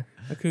 Anyway. Yeah.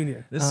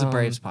 Acuna. This is a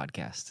Braves Um,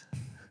 podcast.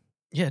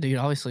 Yeah, dude.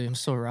 Obviously, I'm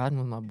still riding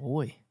with my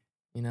boy.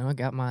 I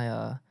got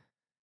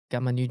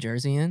my New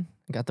Jersey in.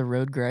 Got the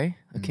road gray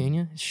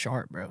Acuna. It's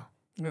sharp, bro.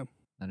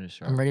 That is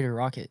sharp. I'm ready to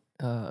rock it.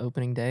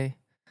 Opening day.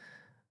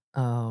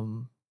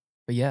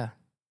 But yeah,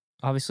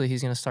 obviously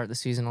he's gonna start the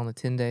season on the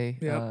 10-day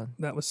Yeah,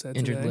 that was said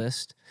injured today.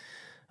 list.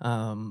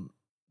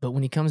 But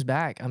when he comes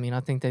back, I mean, I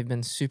think they've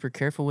been super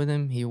careful with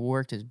him. He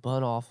worked his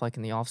butt off like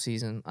in the off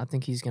season. I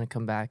think he's gonna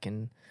come back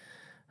and,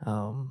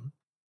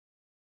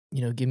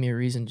 give me a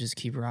reason to just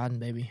keep riding,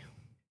 baby.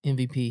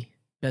 MVP,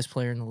 best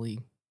player in the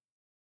league.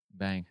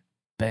 Bang.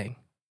 Bang.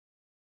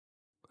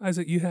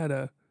 Isaac, you had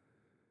a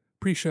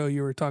pre-show.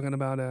 You were talking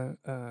about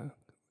a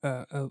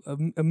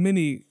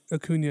mini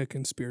Acuna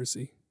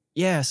conspiracy.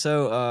 Yeah,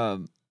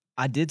 so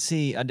I did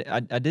see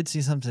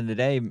something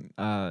today.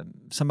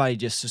 Somebody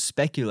just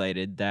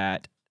speculated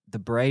that the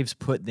Braves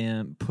put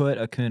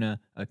Acuna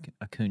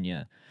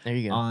There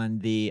you go. on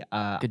the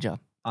Good job.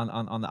 on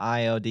the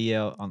IL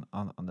DL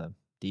on the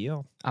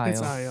DL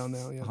It's IL. IL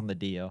now, yeah. on the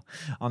DL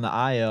on the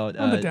IL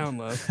On the down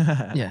low.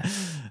 Yeah.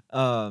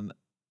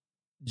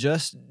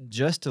 Just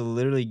to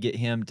literally get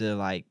him to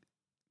like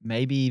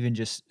maybe even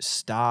just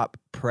stop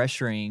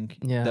pressuring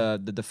Yeah.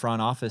 the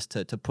front office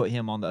to put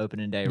him on the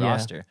opening day Yeah.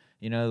 roster.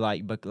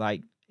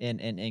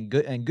 And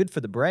good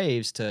for the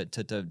Braves to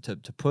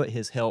put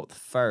his health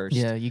first.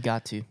 Yeah, you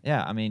got to.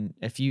 Yeah, I mean,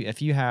 if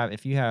you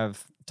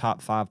have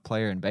top 5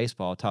 player in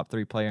baseball, top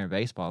 3 player in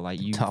baseball,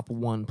 like you Top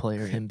 1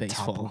 player in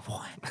baseball. Top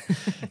 1.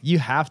 You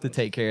have to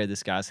take care of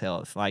this guy's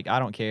health. Like I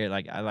don't care.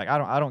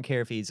 I don't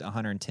care if he's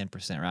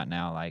 110% right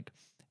now. Like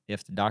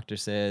if the doctor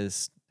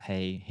says,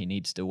 hey, he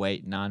needs to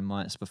wait 9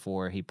 months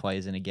before he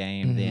plays in a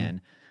game,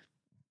 then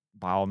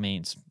by all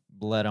means,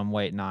 let him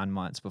wait 9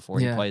 months before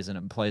he Yeah. plays in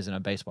a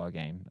baseball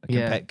game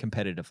Yeah.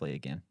 competitively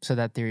again. So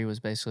that theory was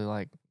basically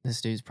like, this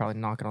dude's probably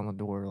knocking on the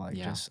door, like,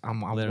 Yeah. just, I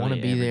want Literally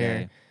to be every there.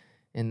 day.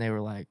 And they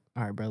were like,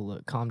 all right, bro,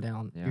 look, calm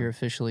down. Yeah. You're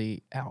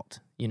officially out.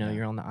 You know, Yeah.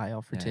 you're on the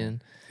IL for Yeah.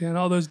 10. Yeah, and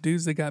all those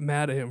dudes that got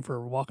mad at him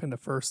for walking to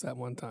first that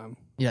one time.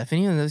 Yeah, if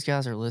any of those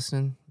guys are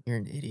listening, you're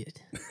an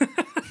idiot.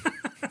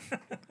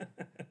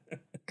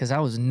 Because I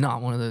was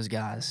not one of those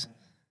guys.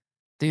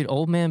 Dude,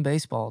 old man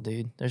baseball,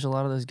 dude. There's a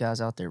lot of those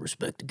guys out there.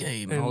 Respect the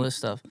game and all And- this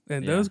stuff.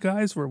 And Yeah. those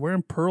guys were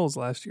wearing pearls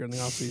last year in the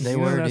offseason. They You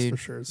know were, that's dude. for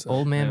sure. So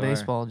Old man They were.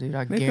 baseball, dude.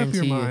 I make up guarantee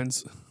your you.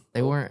 minds.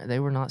 They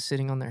were not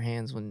sitting on their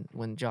hands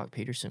when Jock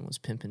Peterson was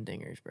pimping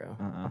dingers, bro.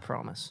 Uh-uh. I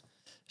promise.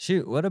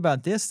 Shoot, what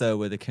about this though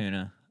with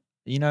Acuna?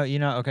 You know,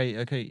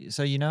 okay.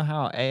 So you know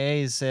how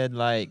AA said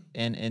like,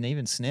 and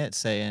even Snit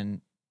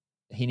saying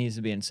he needs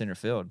to be in center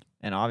field,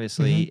 and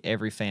obviously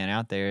every fan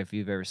out there, if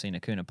you've ever seen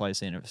Acuna play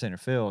center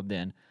field,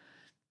 then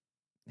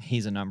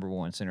he's a number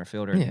one center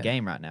fielder in Yeah. the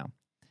game right now.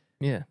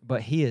 Yeah.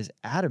 But he is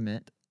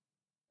adamant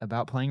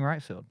about playing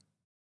right field.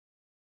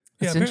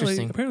 That's apparently,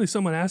 interesting. apparently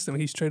someone asked him.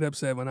 He straight up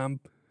said, "When I'm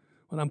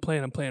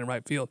playing, I'm playing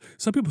right field."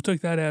 Some people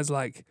took that as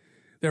like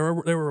there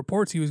were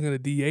reports he was going to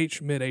DH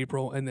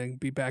mid-April and then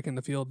be back in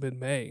the field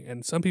mid-May,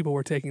 and some people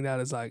were taking that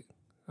as like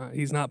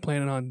he's not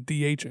planning on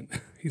DHing.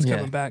 He's Yeah.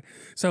 coming back.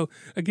 So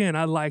again,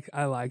 I like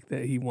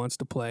that he wants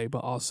to play, but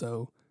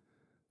also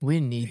We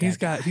need he's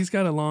that guy. he's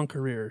got a long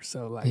career,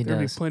 so like He there'll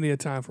be does. plenty of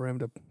time for him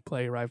to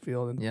play right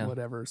field and Yeah.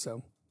 whatever.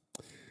 So,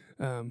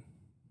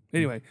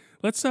 anyway,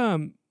 let's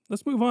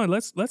move on.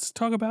 Let's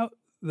talk about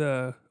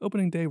the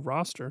opening day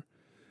roster.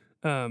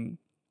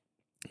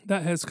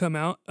 That has come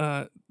out.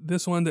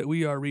 This one that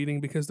we are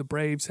reading because the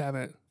Braves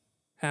haven't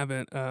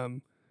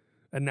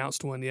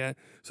announced one yet.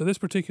 So this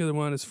particular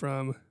one is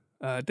from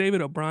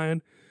David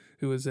O'Brien,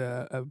 who is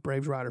a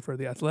Braves writer for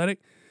The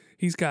Athletic.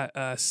 He's got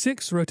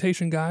 6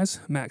 rotation guys: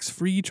 Max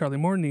Fried, Charlie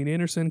Morton, Ian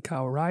Anderson,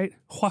 Kyle Wright,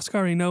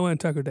 Huascar Ynoa, and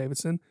Tucker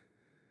Davidson.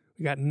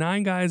 We got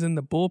 9 guys in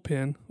the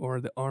bullpen, or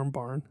the arm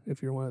barn,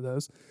 if you're one of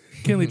those.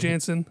 Kenley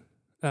Jansen,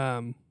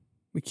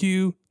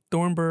 McHugh,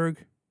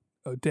 Thornburg,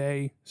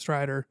 O'Day,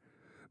 Strider,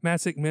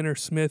 Matzik, Minner,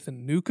 Smith,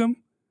 and Newcomb.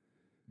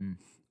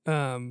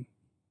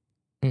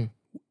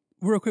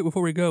 Real quick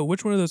before we go,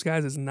 which one of those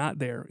guys is not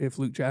there if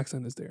Luke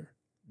Jackson is there?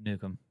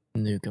 Newcomb.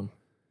 Newcomb.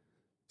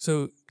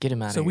 So Get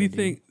him out of So here. we dude.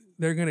 think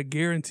they're going to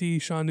guarantee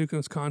Sean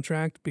Newcomb's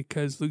contract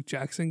because Luke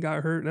Jackson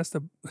got hurt.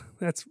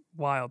 That's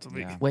wild to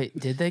me. Yeah. Wait,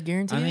 did they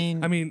guarantee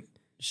it? I mean,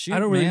 shoot, I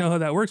don't really man. know how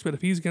that works, but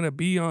if he's going to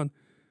be on,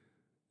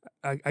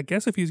 I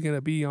guess if he's going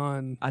to be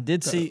on, I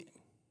did see.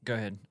 Go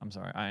ahead. I'm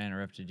sorry, I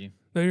interrupted you.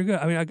 no, you're good.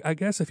 I mean, I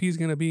guess if he's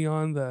going to be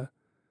on the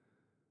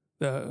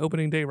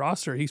opening day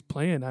roster, he's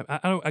playing.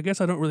 I guess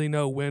I don't really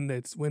know when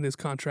his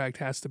contract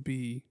has to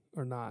be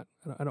or not.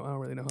 I don't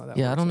really know how that.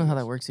 Yeah, works, I don't know how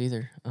guess. that works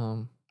either.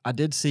 I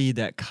did see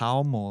that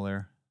Kyle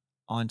Muller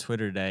on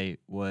Twitter today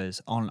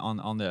was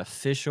on the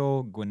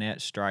official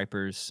Gwinnett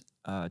Stripers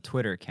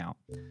Twitter account,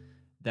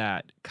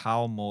 that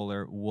Kyle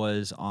Muller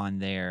was on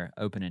their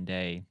opening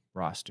day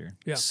roster.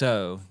 Yeah.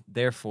 So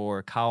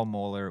therefore, Kyle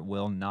Muller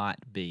will not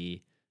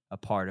be a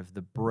part of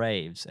the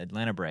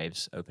Atlanta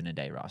Braves opening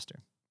day roster.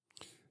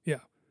 Yeah.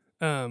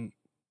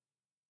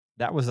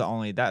 That was the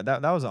only that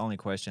was the only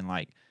question.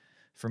 Like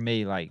for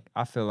me, like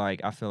I feel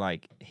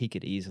like he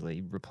could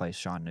easily replace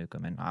Sean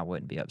Newcomb, and I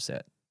wouldn't be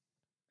upset.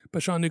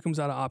 But Sean Newcomb's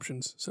out of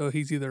options, so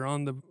he's either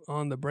on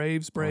the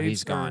Braves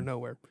he's or gone.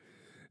 nowhere.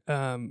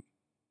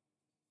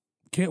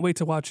 Can't wait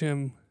to watch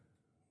him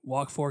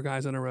walk 4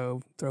 guys in a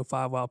row, throw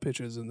 5 wild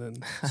pitches, and then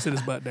sit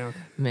his butt down.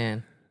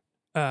 Man,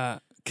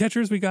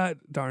 Catchers, we got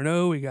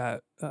Darno, we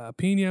got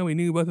Pena. We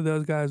knew both of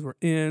those guys were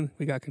in.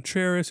 We got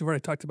Contreras. We've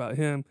already talked about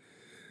him.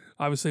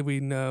 Obviously, we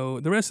know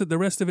the rest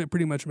of it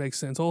pretty much makes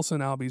sense. Olsen,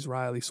 Albies,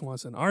 Riley,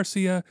 Swanson,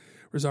 Arcia,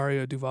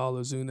 Rosario, Duval,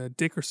 Ozuna,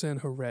 Dickerson,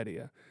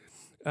 Heredia.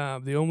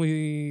 The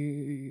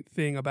only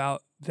thing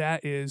about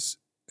that is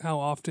how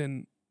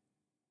often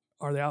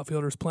are the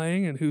outfielders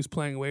playing and who's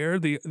playing where.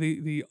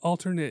 The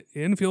alternate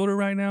infielder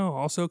right now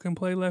also can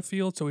play left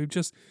field, so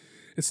it's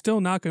still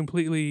not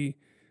completely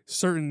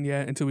certain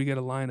yet until we get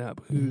a lineup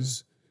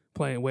who's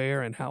playing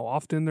where and how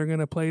often they're going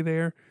to play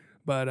there.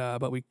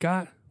 But we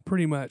got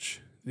pretty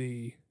much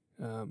the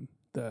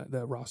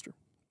roster.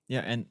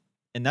 Yeah,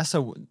 and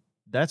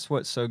that's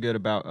what's so good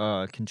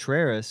about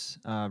Contreras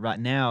right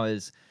now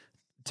is,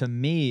 to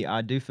me,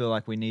 I do feel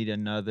like we need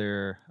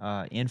another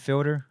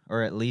infielder,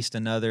 or at least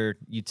another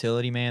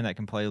utility man that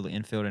can play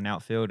infield and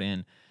outfield.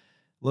 And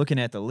looking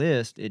at the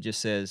list, it just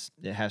says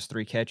it has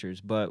 3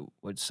 catchers. But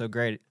what's so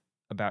great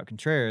about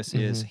Contreras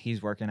is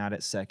he's working out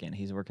at second.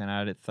 He's working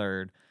out at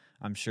third.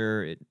 I'm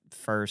sure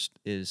first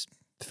is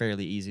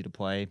fairly easy to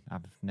play.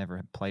 I've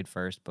never played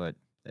first, but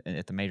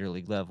at the major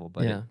league level.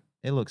 But yeah.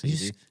 it looks You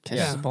easy. just catch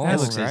Yeah. the ball, It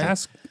looks easy.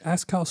 right?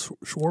 Ask Kyle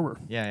Schwarber.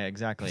 Yeah,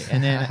 exactly.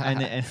 And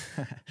then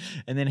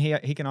and then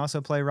he can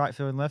also play right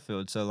field and left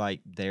field. So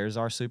like, there's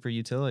our super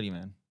utility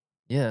man.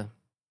 Yeah.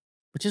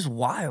 which is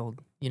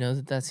wild. You know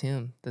that's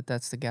him.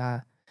 That's the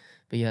guy.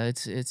 But yeah,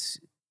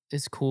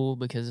 it's cool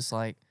because it's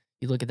like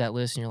you look at that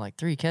list and you're like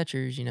 3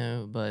 catchers, you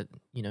know, but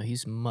you know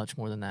he's much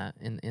more than that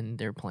in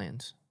their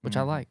plans, which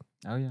I Mhm. like.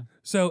 Oh yeah.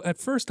 So at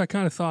first, I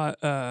kind of thought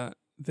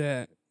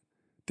that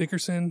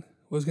Dickerson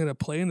was going to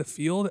play in the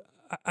field.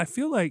 I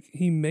feel like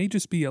he may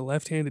just be a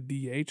left-handed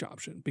DH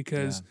option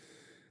because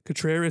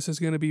Contreras is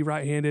going to be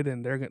right-handed,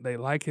 and they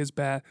like his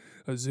bat.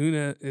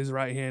 Ozuna is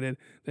right-handed;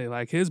 they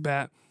like his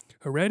bat.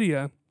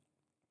 Heredia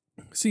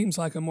seems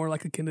like a more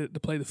like a candidate to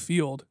play the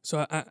field.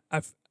 So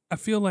I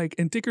feel like,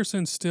 and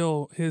Dickerson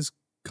still, his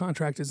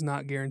contract is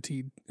not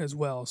guaranteed as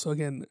well. So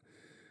again,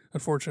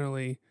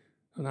 unfortunately,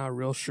 I'm not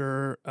real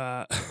sure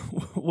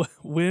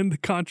when the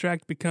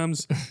contract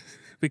becomes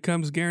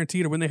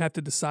guaranteed or when they have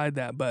to decide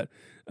that. But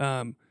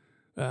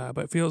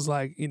it feels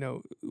like, you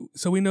know,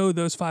 so we know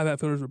those 5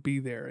 outfielders would be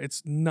there.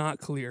 It's not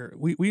clear.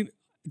 We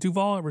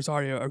Duvall and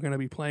Rosario are going to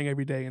be playing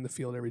every day in the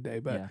field every day,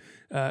 but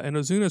and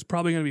Ozuna is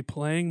probably going to be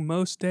playing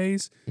most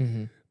days.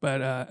 Mm-hmm.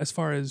 But as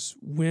far as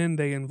when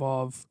they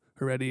involve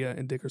Heredia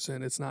and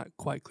Dickerson, it's not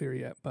quite clear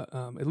yet. But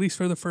at least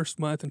for the first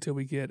month until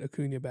we get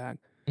Acuna back,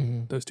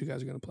 Mm-hmm. those 2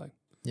 guys are going to play.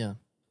 Yeah,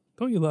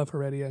 Don't you love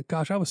Heredia?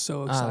 Gosh, I was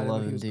so I excited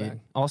love when he him, was dude. back.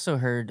 Also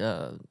heard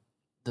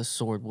the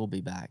Sword will be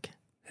back,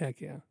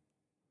 Heck yeah.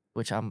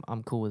 which I'm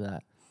cool with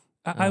that.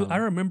 I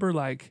remember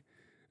like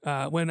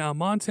when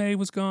Almonte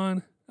was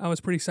gone, I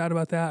was pretty sad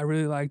about that. I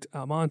really liked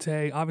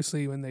Almonte.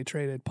 Obviously, when they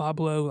traded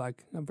Pablo,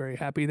 like I'm very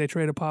happy they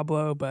traded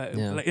Pablo, but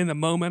Yeah. in the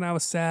moment I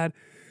was sad.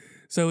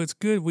 So it's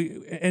good.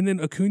 And then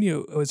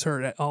Acuna was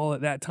hurt at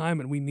that time,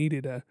 and we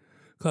needed a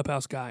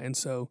clubhouse guy, and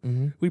so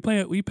Mm-hmm.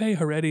 we pay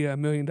Heredia $1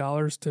 million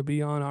to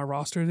be on our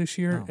roster this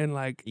year, Oh, and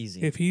like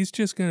easy. if he's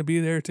just going to be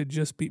there to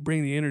just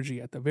bring the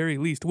energy at the very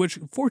least, which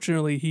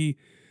fortunately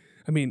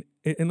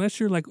unless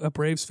you're like a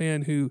Braves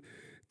fan who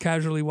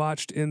casually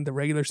watched in the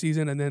regular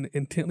season and then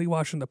intently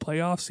watched in the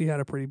playoffs, he had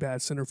a pretty bad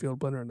center field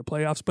blunder in the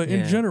playoffs. But in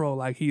Yeah. general,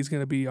 like he's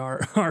going to be our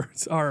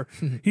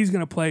he's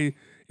going to play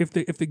if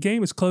the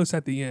game is close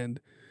at the end.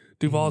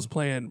 Duvall's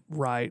playing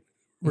right.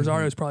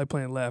 Rosario's probably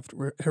playing left.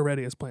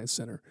 Heredia's playing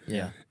center.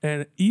 Yeah.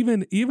 And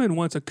even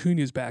once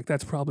Acuna's back,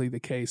 that's probably the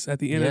case. At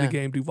the end of the Yeah.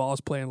 game, Duvall's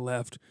playing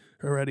left.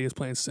 Heredia's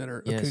playing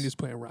center. Yes. Acuna's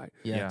playing right.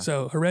 Yeah. Yeah.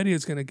 So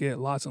Heredia's going to get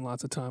lots and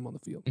lots of time on the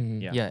field.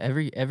 Mhm. Yeah. Yeah,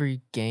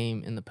 every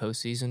game in the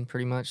postseason,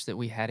 pretty much that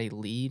we had a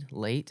lead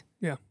late.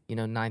 Yeah. You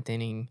know, 9th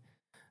inning,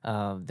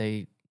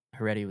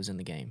 Heredia was in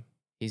the game.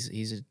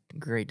 He's a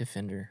great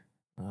defender.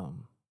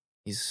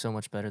 He's so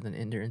much better than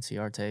Ender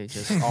Inciarte,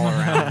 just all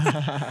around.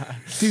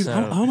 Dude, So-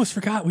 I almost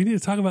forgot. We need to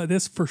talk about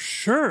this for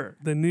sure.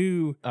 The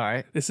new. All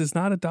right. This is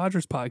not a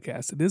Dodgers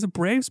podcast. It is a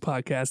Braves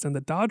podcast, and the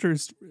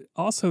Dodgers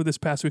also this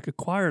past week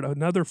acquired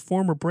another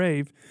former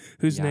Brave,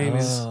 whose name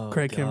is Oh,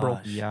 Craig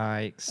Kimbrell. gosh.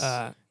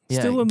 Yikes.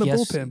 Still in the guess,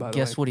 bullpen, by the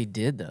Guess way. what he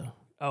did though?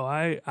 Oh,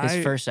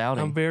 His first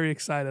outing, I'm very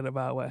excited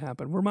about what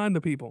happened. Remind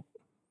the people.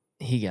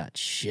 he got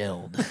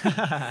shelled.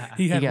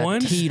 He he had got one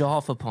teed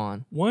off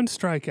upon.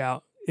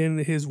 strikeout in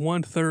his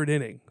 1/3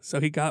 inning. So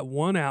he got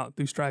 1 out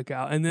through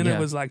strikeout. And then it Yeah.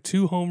 was like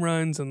 2 home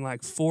runs and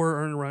like 4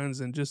 earned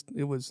runs. And just,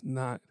 it was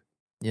not.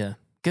 Yeah,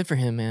 good for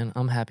him, man.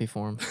 I'm happy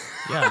for him.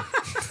 yeah.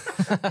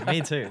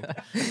 Me too.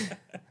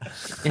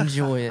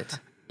 Enjoy it,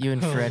 you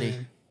and Oh, Freddie.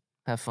 man.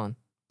 Have fun.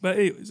 But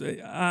anyways,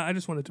 I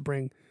just wanted to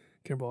bring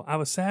Kimbrell. I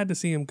was sad to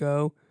see him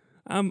go.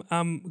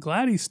 I'm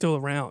glad he's still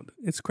around.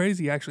 It's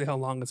crazy actually how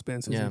long it's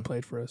been since Yeah. he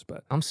played for us.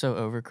 But I'm so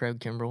over Craig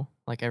Kimbrell.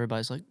 Like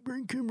everybody's like,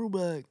 bring Kimbrell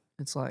back.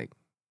 It's like,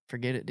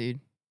 forget it,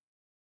 dude.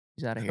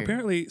 He's out of here.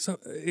 apparently, so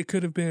it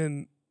could have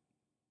been.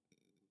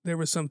 There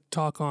was some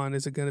talk on: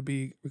 is it going to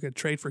be we're going to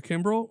trade for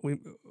Kimbrell,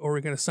 or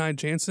we're going to sign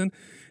Jansen?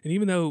 And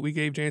even though we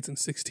gave Jansen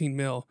 16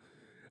 mil,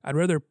 I'd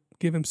rather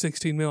give him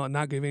 16 mil and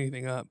not give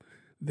anything up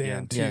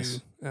than to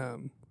Yes.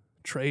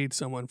 trade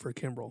someone for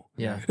Kimbrell.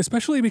 Yeah.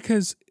 Especially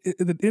because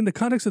in the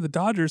context of the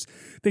Dodgers,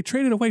 they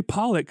traded away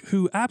Pollock,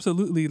 who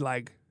absolutely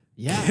like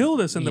Yeah.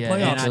 killed us in the Yeah,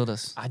 playoffs. he killed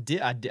us. I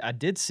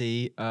did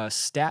see a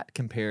stat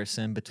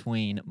comparison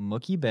between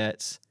Mookie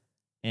Betts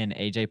and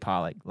AJ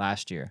Pollock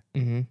last year.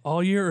 Mm-hmm.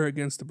 all year or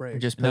against the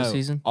Braves. Just No,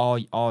 postseason? all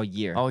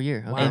year. All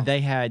year. Okay.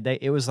 And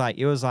it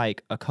was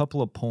like a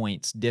couple of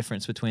points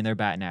difference between their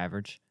batting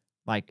average.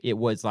 Like it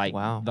was like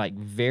Wow. like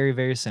very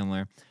very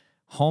similar.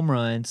 Home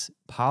runs,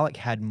 Pollock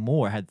had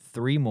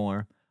 3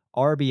 more.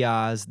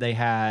 RBIs, they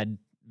had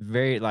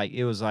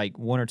it was like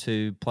 1 or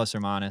 2 plus or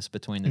minus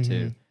between the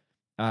two.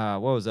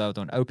 What was the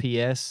other one?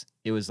 OPS,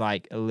 it was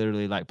like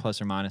literally like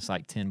plus or minus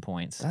like 10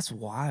 points. That's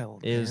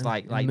wild. It was man.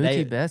 like- And like Mookie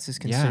they- Betts is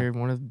yeah. considered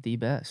one of the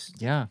best.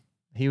 Yeah.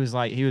 He was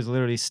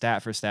literally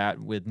stat for stat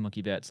with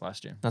Mookie Betts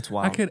last year. That's I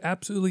wild. could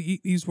absolutely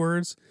eat these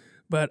words,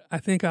 but I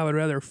think I would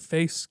rather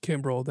face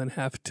Kimbrell than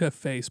have to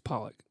face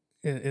Pollock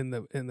in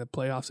the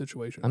playoff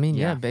situation. I mean,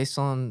 yeah, Yeah. based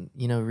on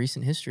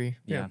recent history.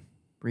 Yeah.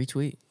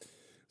 Retweet.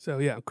 So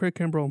yeah, Craig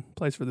Kimbrell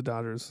plays for the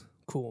Dodgers.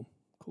 Cool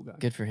guy.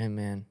 Good for him,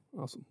 man.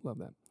 Awesome, love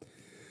that.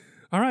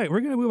 All right, we're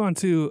going to move on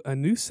to a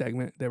new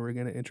segment that we're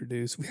going to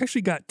introduce. We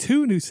actually got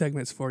 2 new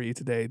segments for you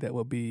today that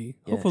will be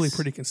hopefully Yes.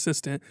 pretty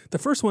consistent. The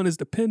first one is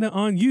dependent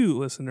on you,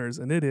 listeners,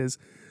 and it is,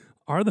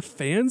 are the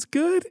fans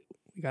good?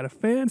 We got a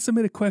fan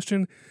submitted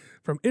question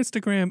from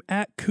Instagram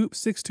at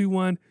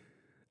Coop621.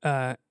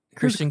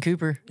 Christian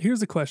Cooper, Here's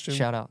the question.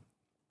 shout out.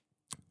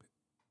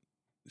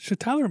 Should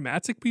Tyler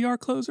Matzik be our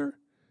closer? ...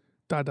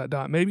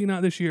 Maybe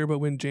not this year, but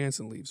when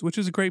Jansen leaves, which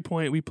is a great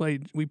point. We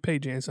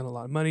paid Jansen a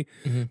lot of money,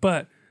 Mhm.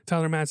 but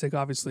Tyler Matzik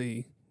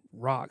obviously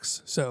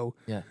rocks. So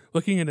Yeah.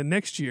 looking into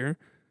next year,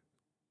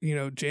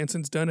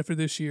 Jansen's done after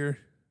this year.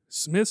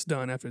 Smith's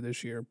done after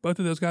this year. Both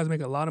of those guys make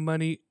a lot of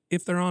money.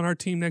 If they're on our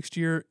team next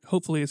year,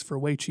 hopefully it's for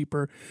way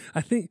cheaper. I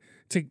think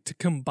to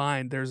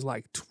combine, there's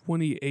like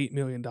 $28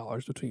 million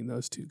between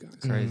those two guys.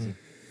 Crazy.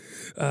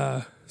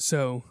 Yeah,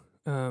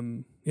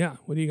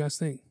 what do you guys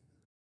think?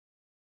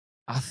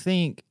 I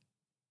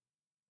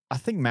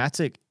think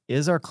Matzik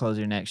is our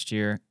closer next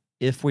year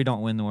if we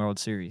don't win the World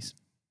Series.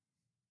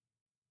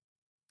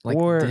 Like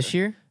Or- this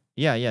year?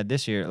 Yeah,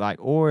 this year. Like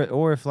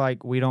or if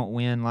like we don't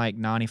win like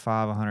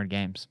 95, 100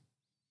 games.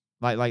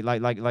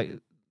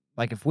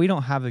 Like if we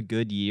don't have a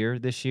good year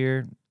this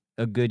year,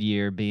 a good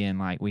year being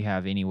like we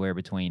have anywhere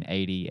between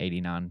 80,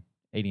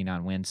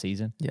 89 win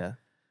season. Yeah.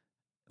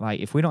 Like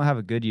if we don't have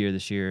a good year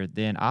this year,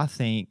 then I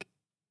think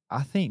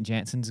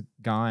Jansen's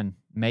gone.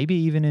 Maybe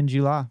even in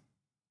July.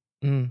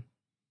 Mm.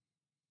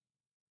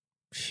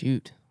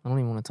 Shoot. I don't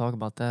even want to talk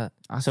about that.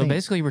 So think-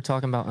 basically, we're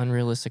talking about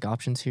unrealistic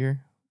options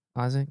here,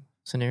 Isaac,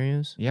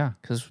 scenarios, Yeah,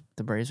 because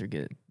the Braves are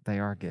good. they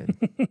are good.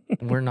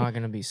 We're not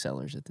going to be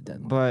sellers at the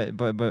deadline.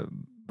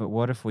 But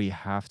what if we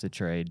have to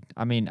trade?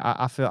 I mean,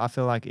 I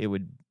feel like it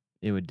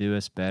would do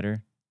us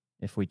better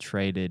if we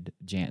traded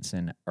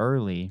Jansen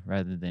early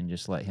rather than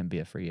just let him be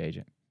a free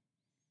agent.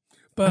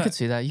 I could But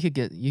see that. You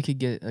could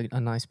get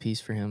a nice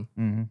piece for him.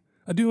 Mm-hmm.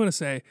 I do want to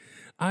say,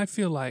 I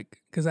feel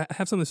like, because I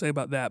have something to say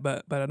about that,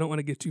 but I don't want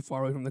to get too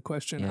far away from the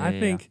question. Yeah, I yeah,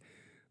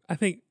 think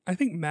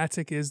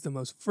Matzik is the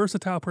most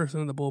versatile person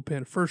in the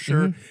bullpen for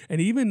sure. And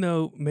even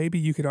though maybe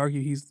you could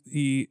argue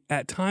he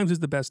at times is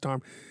the best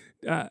arm,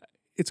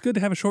 it's good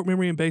to have a short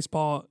memory in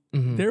baseball.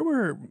 Mhm.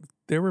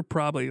 There were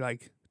probably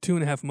like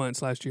 2.5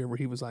 months last year where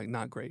he was like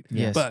not great.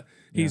 Yes. But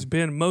he's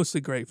been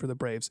mostly great for the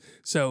Braves.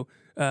 So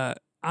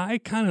I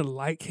kind of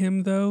like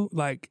him though.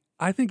 Like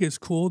I think it's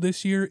cool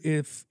this year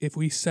if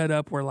we set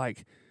up where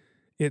like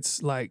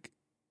it's like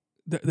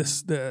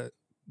the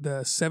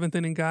 7th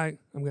inning guy.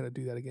 I'm gonna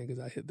do that again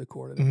because I hit the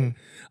cord. Mhm.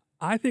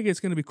 I think it's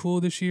gonna be cool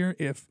this year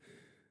if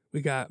we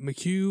got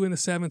McHugh in the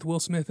 7th, Will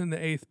Smith in the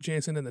 8th,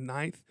 Jansen in the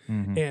 9th,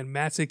 Mm-hmm. and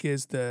Matzik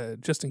is the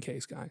just in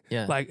case guy.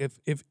 Yeah. Like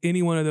if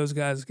any one of those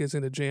guys gets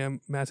in a jam,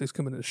 Matzik's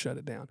coming to shut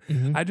it down.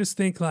 Mhm. I just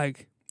think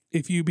like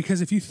if you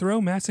throw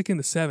Matzik in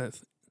the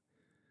 7th,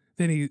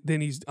 then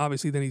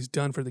he's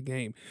done for the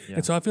game. Yeah.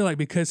 And so I feel like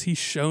because he's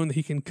shown that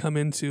he can come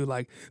into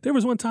like there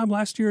was one time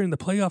last year in the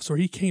playoffs where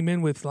he came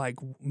in with like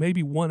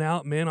maybe 1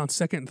 out, man on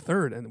 2nd and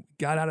 3rd and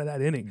got out of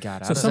that inning.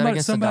 Got out So of Was that. that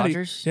against the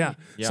Dodgers? yeah,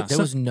 Yeah. There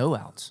was no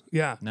outs.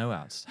 yeah. No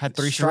outs. Had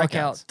 3 Struck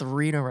out strikeouts.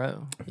 3 in a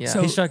row. Yeah.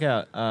 So- He struck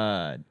out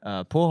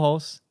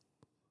Pujols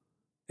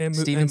And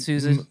Steven and-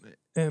 Souza.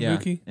 and yeah,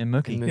 Mookie. and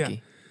Mookie. and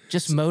Mookie.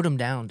 Just mowed him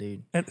down,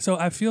 dude. And so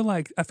I feel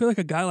like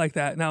a guy like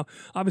that. Now,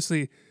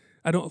 obviously,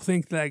 I don't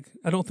think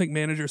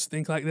managers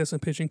think like this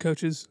and pitching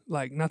coaches.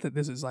 Like, not that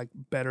this is like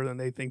better than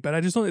they think, but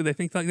I just don't think they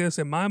think like this.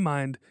 In my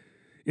mind,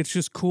 it's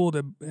just cool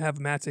to have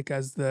Matzik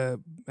as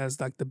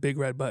like the big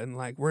red button.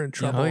 Like, we're in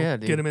trouble. Oh, yeah,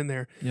 dude. Get him in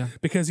there. Yeah.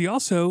 Because he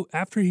also,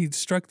 after he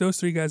struck those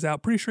 3 guys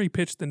out, pretty sure he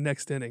pitched the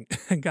next inning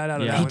and got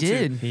out of Yeah. that He one too.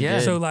 did. He Yeah.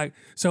 did.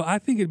 So I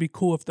think it'd be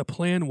cool if the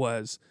plan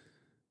was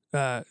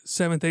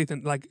 7th, 8th,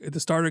 and like the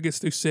starter gets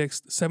through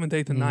 6th, 7th,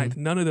 8th, and Mhm. 9th.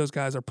 None of those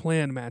guys are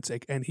playing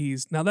Matzik, and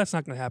now that's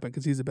not going to happen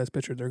because he's the best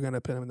pitcher. They're going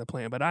to put him in the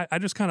plan. But I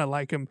just kind of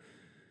like him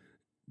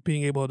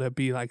being able to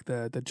be like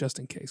the just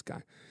in case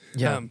guy.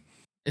 Yeah. Um,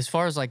 As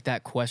far as like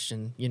that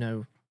question,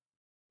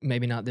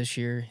 maybe not this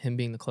year, him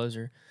being the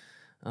closer,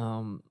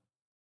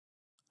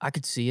 I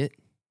could see it.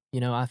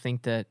 I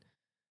think that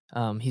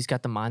he's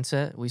got the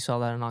mindset. We saw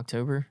that in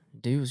October.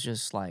 Dude was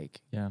just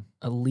like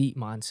elite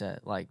mindset.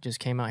 Like just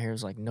came out here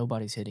was like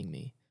nobody's hitting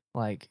me.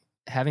 Like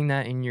having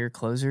that in your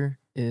closer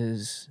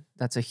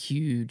that's a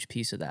huge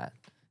piece of that.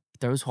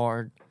 Throws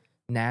hard,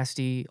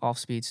 nasty off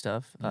speed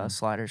stuff,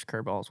 sliders,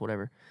 curveballs,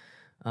 whatever.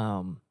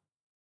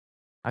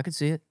 I could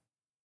see it.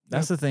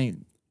 That's the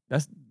thing.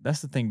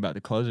 That's the thing about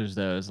the closers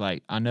though. Is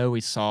like I know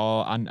we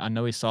saw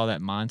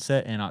that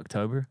mindset in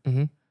October,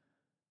 Mhm.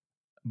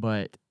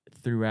 but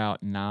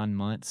throughout 9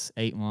 months,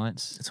 8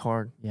 months, It's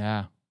hard.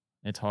 yeah,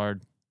 it's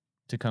hard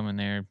to come in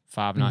there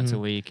 5 nights a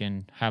Mhm. week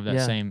and have that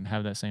Yeah. same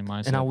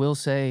mindset. And I will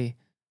say,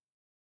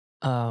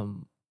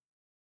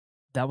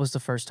 that was the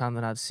first time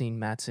that I've seen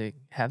Matzik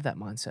have that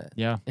mindset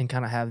yeah, and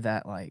kind of have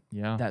that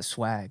yeah. that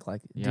swag.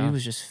 Like Yeah. dude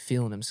was just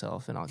feeling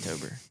himself in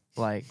October,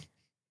 like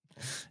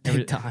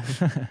Every- big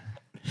time.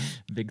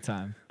 Big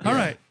time. All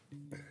right.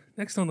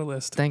 Next on the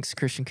list. Thanks,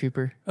 Christian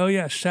Cooper. Oh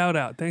yeah, shout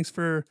out. Thanks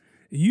for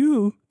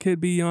You could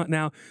be on.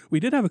 Now, we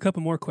did have a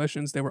couple more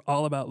questions. They were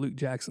all about Luke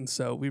Jackson,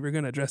 so we were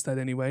going to address that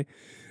anyway.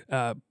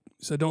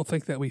 So don't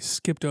think that we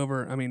skipped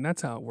over. I mean,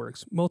 that's how it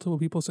works. Multiple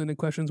people send in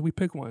questions. We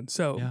pick one.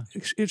 So Yeah.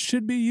 it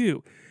should be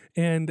you.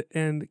 And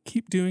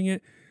keep doing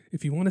it.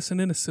 If you want to send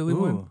in a silly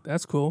one, Ooh.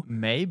 that's cool.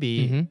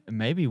 Maybe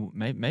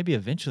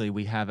eventually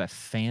we have a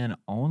fan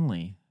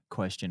only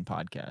question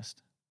podcast.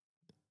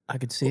 I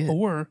could see it.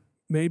 Or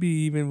maybe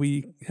even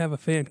we have a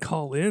fan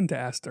call in to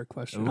ask their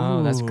question.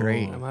 Oh, that's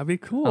great. That might be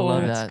cool. I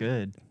love That's that.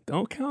 good.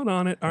 Don't count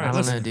on it. All right, I don't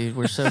let's. know, dude.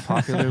 We're so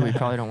popular. We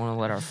probably don't want to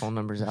let our phone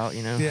numbers out.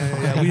 You know.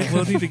 Yeah.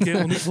 We'll need to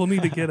get. We'll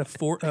need to get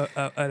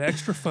an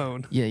extra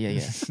phone. Yeah.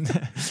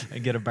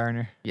 Get a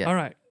burner. Yeah. All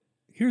right.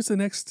 Here's the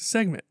next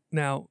segment.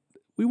 Now,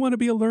 we want to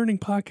be a learning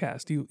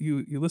podcast.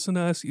 You listen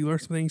to us, you learn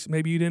some things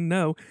maybe you didn't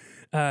know.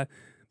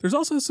 There's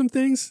also some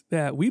things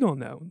that we don't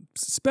know,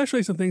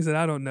 especially some things that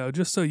I don't know,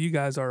 just so you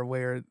guys are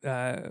aware.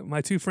 My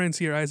two friends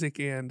here, Isaac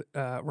and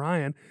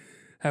Ryan,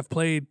 have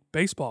played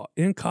baseball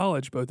in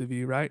college, both of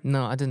you, right?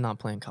 No, I did not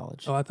play in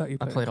college. Oh, I thought you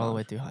I played played in all the way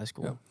college. through high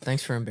school. Oh.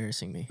 Thanks for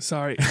embarrassing me.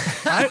 Sorry.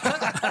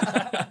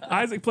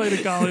 Isaac played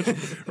in college.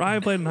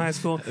 Ryan played in high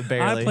school.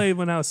 Barely. I played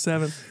when I was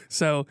 7.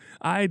 So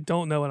I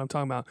don't know what I'm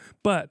talking about.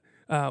 But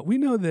we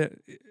know that,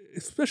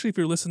 especially if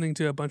you're listening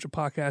to a bunch of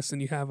podcasts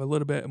and you have a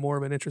little bit more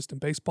of an interest in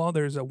baseball,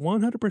 there's a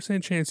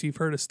 100% chance you've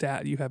heard a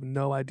stat. You have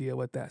no idea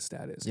what that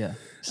stat is. Yeah.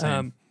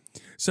 Same.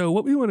 So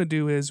what we want to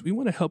do is we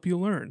want to help you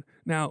learn.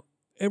 Now,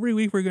 every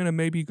week we're going to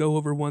maybe go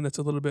over one that's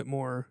a little bit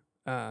more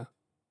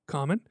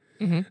common.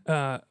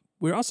 Mm-hmm.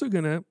 We're also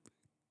going to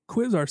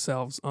quiz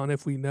ourselves on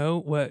if we know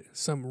what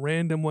some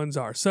random ones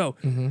are. So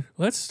Mm-hmm.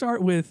 let's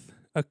start with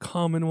a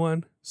common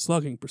one,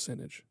 slugging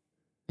percentage.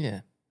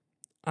 Yeah.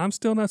 I'm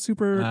still not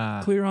super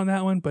clear on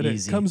that one, but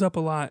easy. it comes up a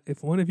lot.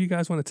 If one of you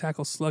guys want to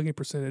tackle slugging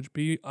percentage,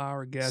 be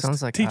our guest.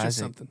 Sounds like Teach Isaac. us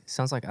something.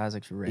 Sounds like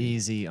Isaac's ready.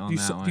 Easy on Do you,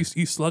 that su- one. do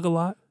you slug a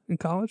lot in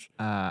college?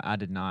 I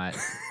did not.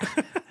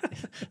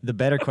 The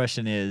better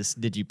question is,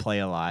 did you play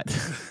a lot?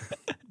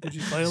 Did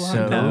you play a lot?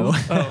 So- No.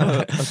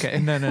 Oh, Okay.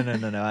 No,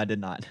 I did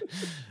not.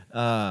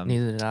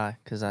 Neither did I,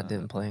 because I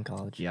didn't play in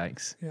college.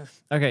 Yikes. Yeah.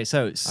 Okay,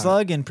 so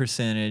slugging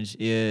percentage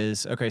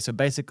is okay. So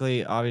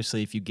basically,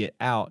 obviously, if you get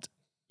out,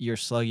 your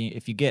slugging.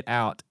 If you get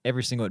out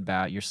every single at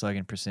bat, your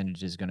slugging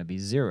percentage is going to be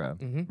 0,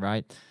 Mm-hmm.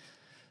 right?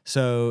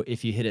 So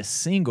if you hit a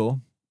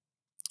single,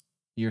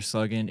 you're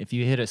slugging. If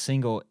you hit a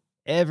single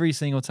every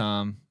single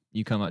time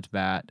you come up to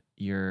bat,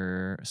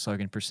 your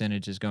slugging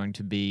percentage is going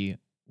to be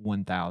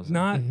 1,000.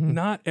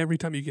 not every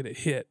time you get a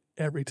hit.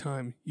 Every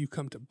time you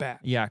come to bat.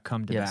 Yeah,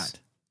 come to Yes.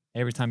 bat.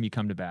 Every time you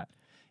come to bat.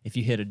 If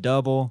you hit a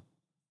double,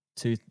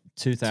 2,000,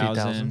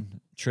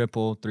 2,000.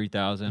 triple,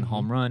 3,000, Mhm.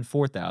 home run,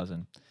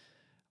 4,000.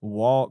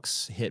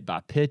 Walks, hit by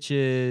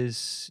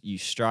pitches, you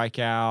strike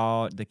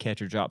out, the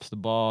catcher drops the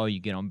ball, you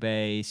get on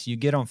base, you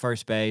get on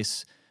first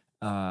base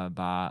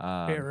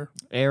by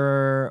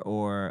error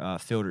or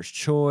fielder's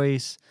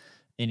choice,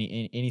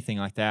 anything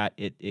like that,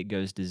 it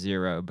goes to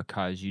 0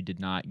 because you did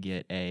not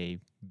get a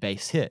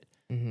base hit.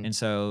 Mm-hmm. And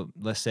so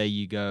let's say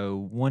you go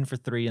 1 for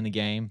 3 in the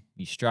game,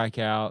 you strike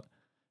out,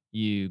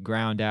 you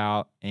ground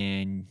out,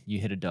 and you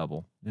hit a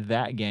double.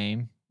 That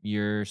game,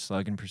 your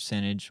slugging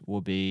percentage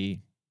will be,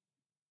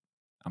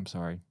 I'm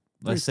sorry,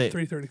 let's say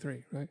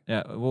 333, right?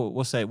 yeah,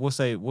 we'll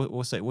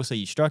say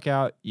you struck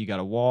out, you got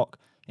a walk,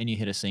 and you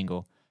hit a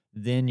single.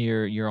 Then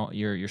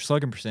your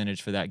slugging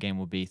percentage for that game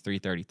will be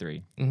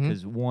 333 Mm-hmm.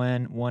 because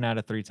one out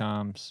of 3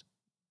 times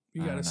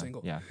You I got don't a know.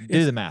 single. Yeah,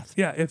 do the math.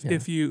 Yeah, if Yeah.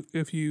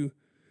 if you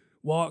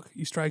walk,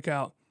 you strike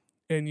out,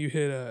 and you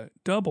hit a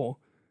double,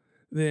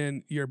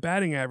 then your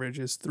batting average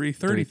is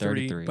 333,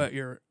 333. but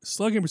your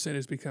slugging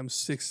percentage becomes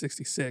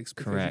 666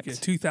 because Correct. you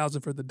get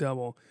 2,000 for the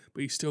double,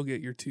 but you still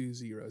get your 2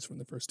 zeros from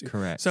the first 2.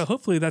 Correct. So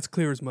hopefully that's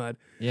clear as mud.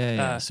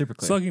 Yeah, super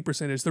clear. Slugging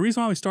percentage. The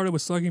reason why we started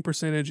with slugging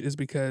percentage is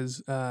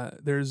because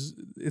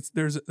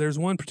there's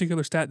one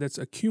particular stat that's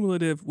a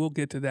cumulative. We'll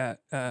get to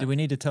that. Do we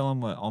need to tell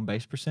them what on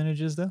base percentage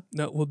is though?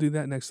 No, we'll do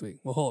that next week.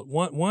 We'll hold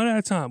one at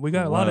a time. We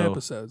got a lot of Whoa.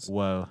 episodes.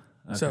 Whoa.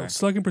 Okay. So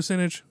slugging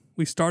percentage,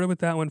 we started with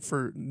that one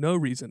for no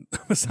reason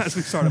besides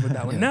we started with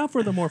that one. Yeah. Now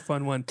for the more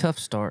fun one. Tough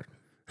start.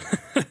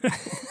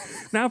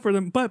 Now for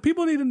them, but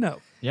people need to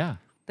know. yeah.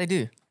 They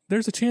do.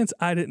 There's a chance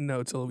I didn't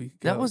know till we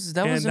That go, was and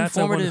that's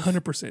informative. a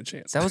 100%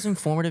 chance. That was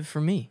informative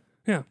for me.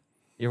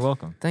 You're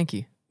welcome. Thank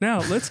you. Now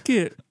let's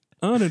get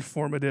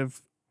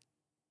uninformative.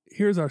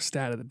 Here's our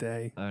stat of the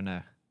day. Oh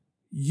no.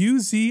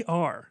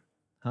 UZR.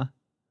 Huh?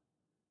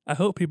 I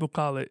hope people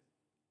call it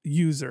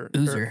user.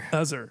 User. Or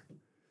uzzer.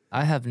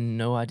 I have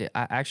no idea.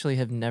 I actually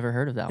have never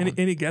heard of that one.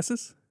 Any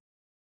guesses?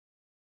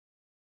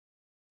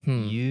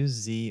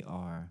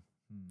 UZR.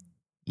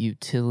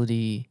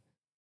 Utility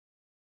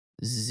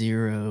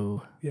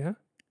 0 Yeah.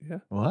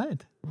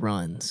 What?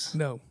 runs.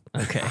 No.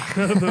 Okay.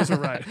 None of those are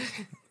right.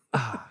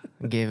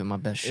 Gave it my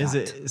best shot.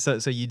 Is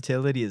it so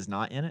utility is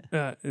not in it?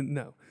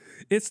 No.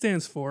 It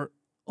stands for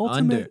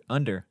ultimate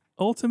Under.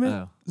 ultimate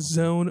Oh.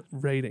 zone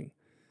rating.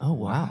 Oh,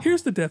 wow.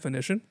 Here's the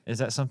definition. Is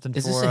that something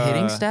Is for this a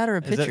hitting stat or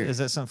a is that- pitcher? Is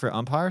that something for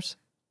umpires?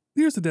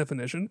 Here's the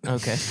definition.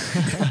 Okay.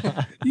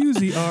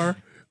 UZR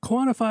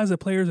quantifies a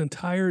player's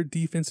entire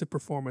defensive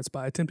performance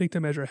by attempting to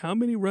measure how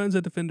many runs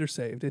a defender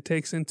saved. It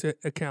takes into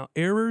account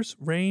errors,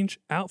 range,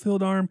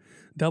 outfield arm,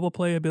 double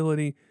play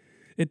ability.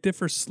 It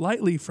differs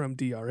slightly from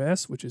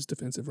DRS, which is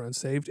defensive runs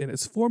saved, in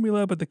its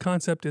formula, but the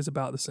concept is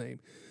about the same.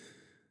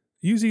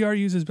 UZR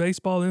uses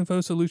Baseball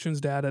Info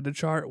Solutions data to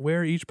chart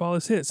where each ball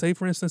is hit. Say,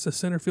 for instance, a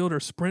center fielder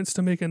sprints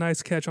to make a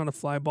nice catch on a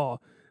fly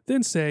ball.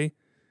 Then say,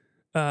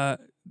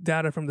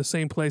 data from the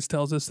same place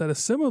tells us that a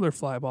similar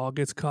fly ball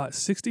gets caught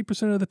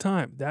 60% of the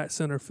time. That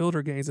center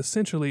fielder gains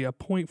essentially a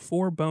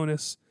 0.4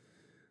 bonus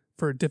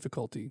for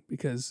difficulty,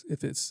 because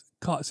if it's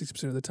caught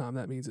 60% of the time,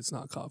 that means it's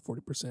not caught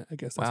 40%. I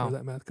guess that's Wow. where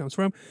that math comes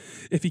from.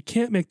 If he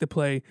can't make the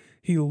play,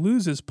 he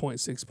loses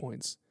 0.6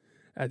 points.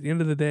 At the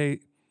end of the day,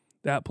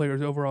 that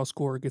player's overall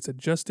score gets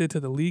adjusted to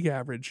the league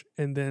average,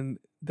 and then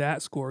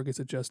that score gets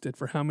adjusted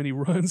for how many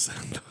runs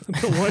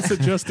the once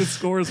adjusted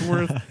score is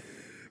worth.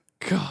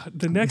 God,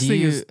 the next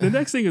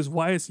thing is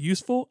why it's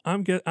useful.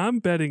 I'm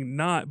betting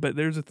not, but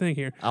there's a thing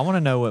here. I want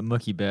to know what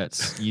Mookie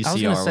Betts UCR I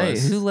was going to say,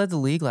 was. who led the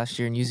league last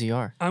year in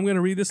UZR? I'm going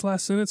to read this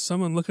last sentence.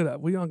 Someone look it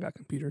up. We all got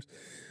computers.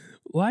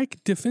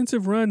 Like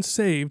defensive runs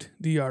saved,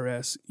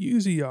 DRS,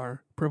 UZR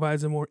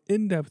provides a more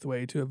in-depth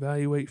way to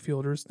evaluate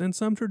fielders than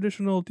some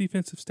traditional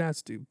defensive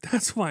stats do.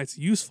 That's why it's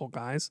useful,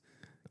 guys.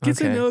 Get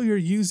to Okay. know your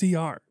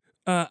UZR.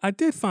 I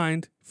did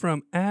find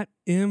from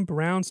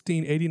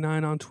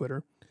 @mbrownstein89 on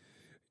Twitter,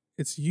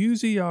 it's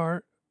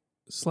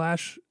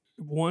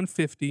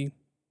UZR/150,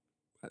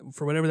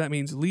 for whatever that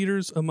means,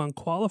 leaders among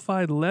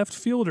qualified left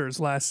fielders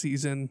last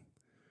season.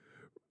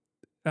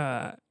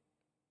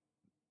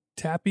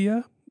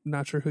 Tapia,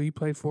 not sure who he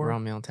played for.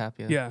 Romeo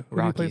Tapia. Yeah, who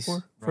did he play Rockies.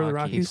 for? For the He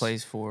Rockies?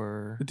 plays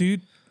for. The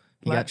dude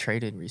He la- got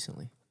traded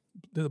recently.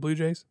 to the Blue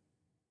Jays?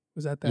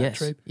 Was that Yes.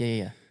 trade?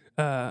 Yeah.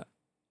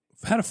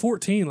 Had a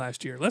 14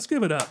 last year. Let's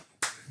give it up.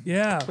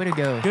 Yeah. Way to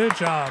go. Good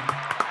job.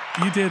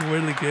 You did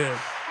really good.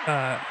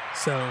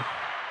 So,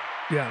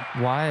 yeah.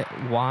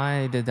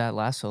 Why did that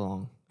last so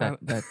long?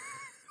 That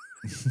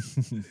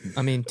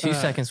I mean, 2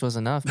 seconds was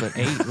enough, but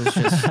 8 was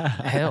just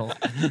hell.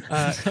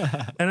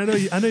 And I know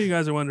you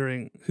guys are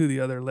wondering who the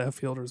other left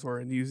fielders were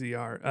in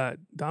UZR.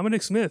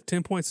 Dominic Smith,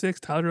 10.6.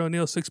 Tyler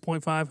O'Neill,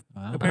 6.5.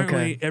 Wow.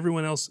 Apparently, Okay.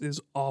 everyone else is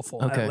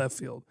awful Okay. at left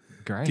field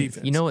Great.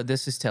 defense. You know what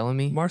this is telling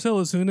me? Marcell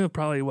Ozuna,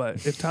 probably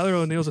what? If Tyler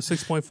O'Neill's a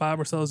 6.5,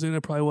 Marcell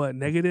Ozuna, probably what?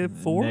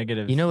 -4?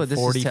 Negative You know what this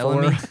 44. is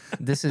telling me?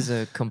 This is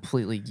a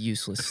completely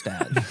useless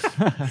stat.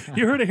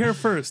 You heard it here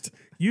first.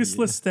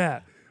 Useless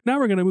stat. Now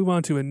we're going to move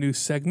on to a new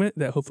segment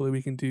that hopefully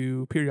we can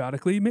do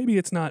periodically. Maybe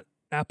it's not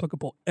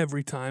applicable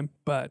every time,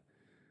 but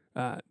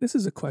this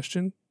is a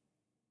question.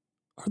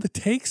 Are the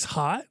takes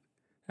hot?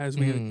 As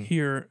we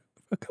hear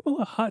a couple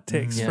of hot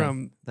takes Yeah.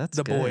 from That's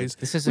the good. boys.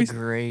 This is We- a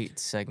great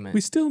segment. We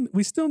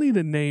still need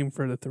a name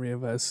for the three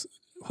of us.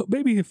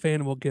 Maybe a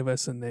fan will give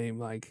us a name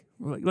like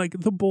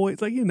the boys.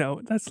 Like,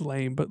 that's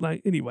lame, but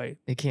like anyway,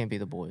 It can't be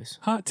the boys.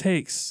 hot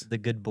takes. The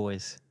good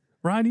boys.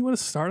 Ryan, you want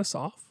to start us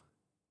off?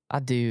 I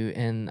do,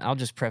 and I'll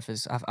just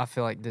preface. I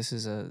feel like this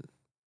is a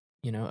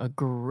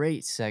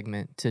great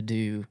segment to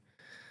do,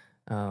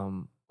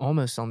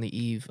 almost on the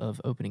eve of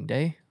opening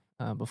day,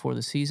 before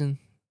the season.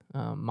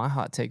 My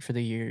hot take for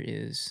the year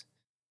is,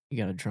 you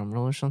got a drum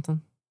roll or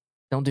something?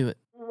 Don't do it.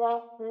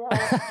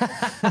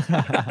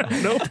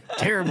 Nope.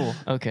 Terrible.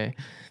 Okay.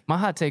 My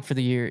hot take for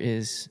the year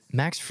is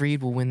Max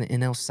Fried will win the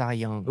NL Cy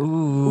Young.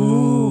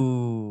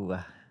 Ooh.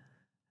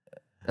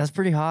 That's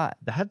pretty hot.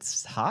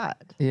 That's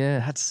hot. Yeah.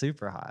 That's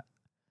super hot.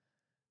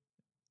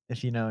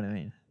 If you know what I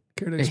mean.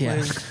 Care to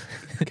explain?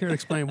 Yeah. Care to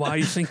explain why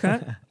you think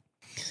that?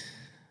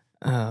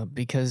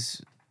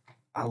 Because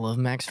I love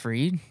Max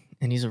Fried,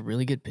 and he's a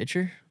really good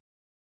pitcher.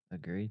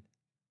 Agreed.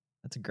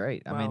 That's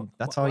great. I Wow. mean,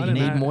 that's Why all you did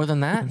need. Need more than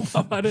that?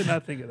 Oh, I did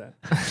not think of that.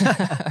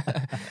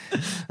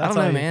 I don't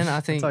know, man.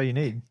 That's all you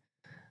need.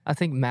 I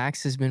think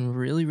Max has been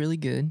really, really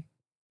good.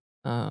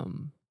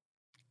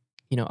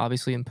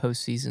 Obviously in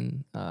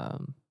postseason,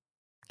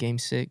 Game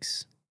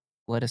 6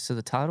 led us to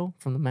the title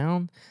from the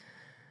mound.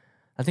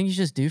 I think he's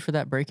just due for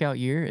that breakout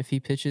year. If he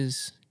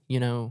pitches,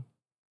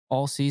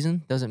 all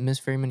season, doesn't miss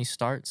very many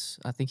starts,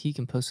 I think he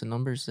can post the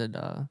numbers that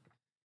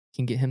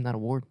can get him that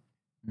award.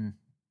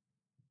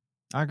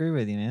 I agree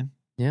with you, man.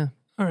 Yeah.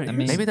 All right. I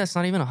mean- Maybe that's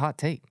not even a hot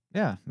take.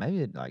 Yeah,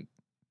 maybe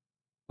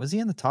was he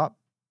in the top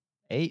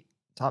 8,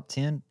 top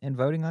 10 in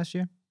voting last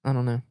year? I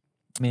don't know.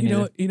 I mean,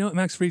 you know what?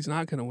 Max Fried's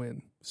not going to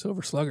win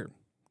Silver Slugger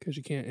because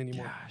you can't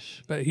anymore.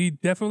 gosh. But he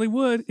definitely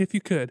would if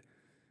you could.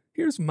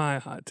 Here's my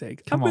hot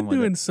take. Come I've on been with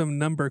doing it. some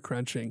number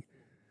crunching.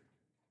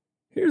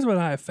 Here's what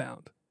I have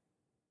found.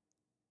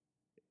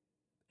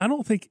 I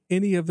don't think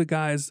any of the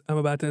guys I'm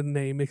about to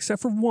name,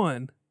 except for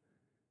one,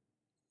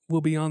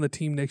 will be on the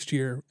team next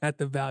year at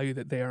the value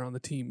that they are on the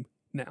team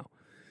now.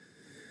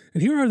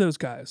 And here are those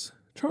guys: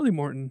 Charlie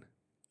Morton,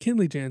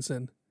 Kenley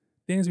Jansen,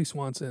 Dansby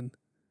Swanson,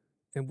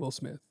 and Will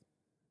Smith.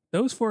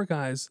 Those 4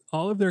 guys,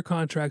 all of their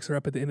contracts are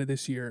up at the end of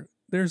this year.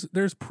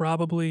 There's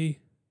probably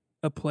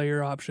a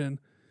player option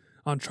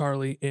on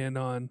Charlie and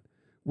on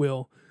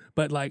Will,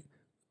 but like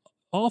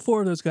all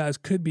 4 of those guys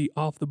could be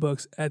off the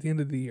books at the end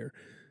of the year.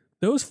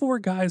 Those 4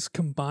 guys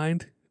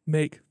combined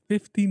make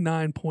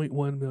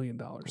 $59.1 million.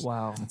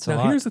 Wow. That's a Now,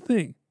 lot. here's the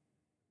thing.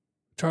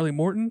 Charlie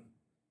Morton,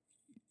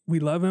 we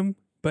love him,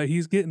 but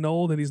he's getting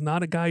old, and he's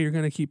not a guy you're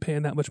going to keep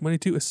paying that much money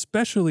to,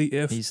 especially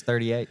if He's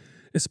 38.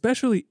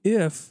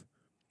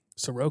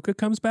 Soroka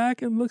comes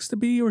back and looks to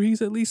be, or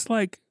he's at least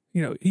like,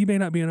 he may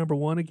not be a number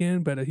 1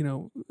 again, but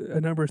a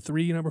number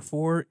 3, number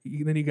 4.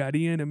 Then you got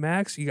Ian and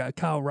Max. You got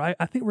Kyle Wright.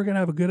 I think we're going to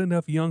have a good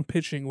enough young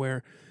pitching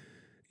where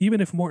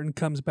even if Morton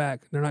comes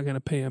back, they're not going to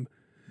pay him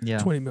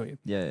 $20 million.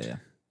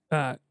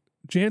 Yeah.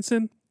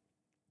 Jansen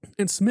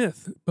and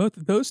Smith, both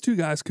those 2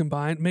 guys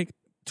combined make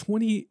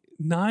 $29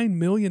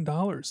 million.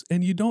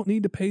 And you don't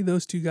need to pay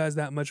those 2 guys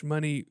that much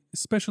money,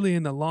 especially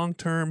in the long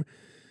term,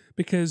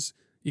 because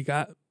you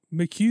got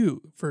McHugh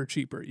for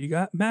cheaper. You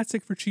got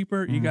Matzik for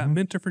cheaper. You got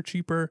Minter for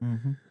cheaper.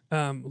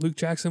 Luke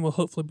Jackson will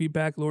hopefully be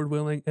back, Lord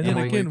willing. And then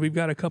again, we've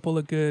got a couple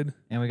of good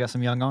And we got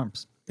some young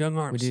arms.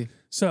 arms. We do.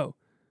 So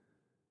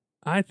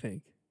I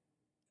think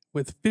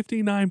with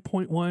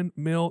 59.1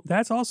 mil,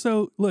 that's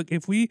also, look,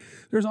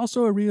 there's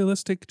also a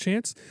realistic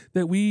chance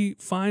that we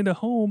find a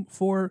home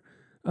for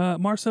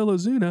Marcell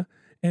Ozuna.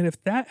 And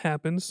if that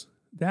happens,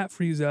 that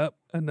frees up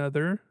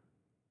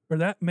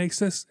that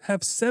makes us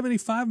have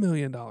 $75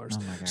 million. Oh my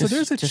God. So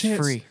there's a Just chance.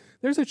 free.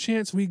 There's a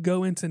chance we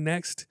go into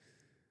next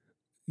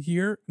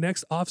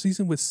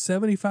offseason with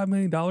 $75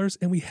 million,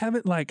 and we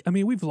haven't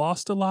we've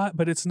lost a lot,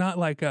 but it's not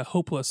like a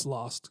hopeless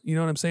lost. You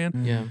know what I'm saying?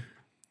 Yeah.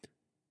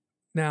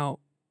 Now,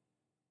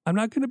 I'm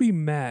not going to be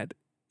mad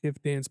if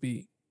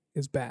Dansby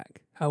is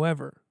back.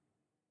 However,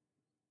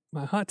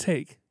 my hot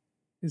take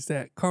is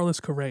that Carlos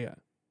Correa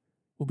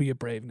will be a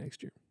Brave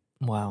next year.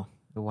 Wow.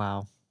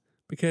 Wow.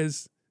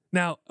 Because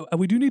now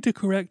we do need to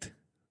correct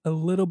a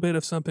little bit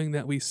of something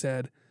that we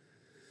said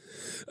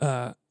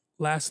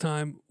last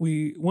time.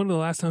 One of the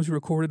last times we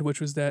recorded,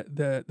 which was that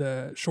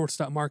the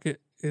shortstop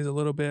market is a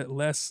little bit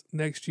less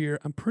next year.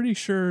 I'm pretty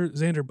sure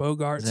Xander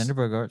Bogaerts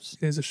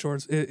is a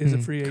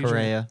free agent.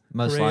 Correa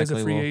most Correa is a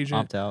likely free will agent.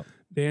 opt out.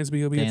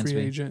 Dansby will be a free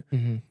Dansby. agent.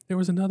 Mm-hmm. There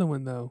was another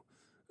one though.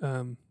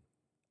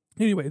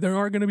 Anyway, there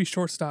are going to be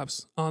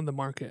shortstops on the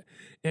market,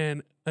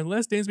 and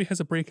unless Dansby has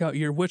a breakout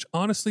year, which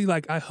honestly,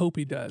 I hope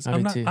he does. I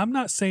do too. I'm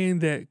not saying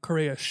that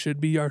Correa should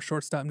be our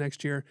shortstop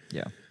next year.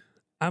 Yeah.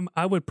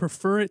 I would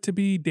prefer it to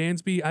be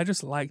Dansby. I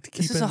just liked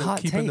This is a hot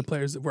keeping the take.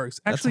 players that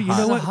works. That's Actually, a you hot-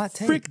 know That's a what? hot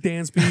take. Frick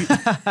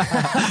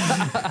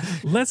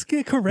Dansby. Let's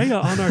get Correa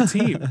on our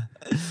team.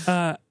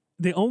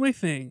 The only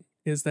thing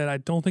is that I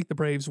don't think the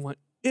Braves want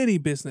any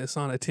business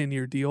on a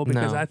 10-year deal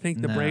because No. I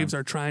think the No. Braves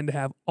are trying to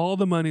have all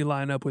the money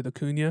line up with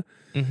Acuna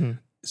Mm-hmm.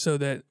 so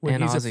that when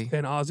And he's Ozzy.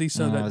 and Ozzy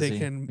so And that they Ozzy,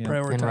 can yep.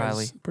 And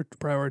Riley.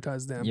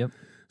 prioritize them. Yep.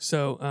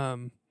 So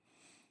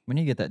We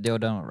need to get that deal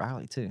done with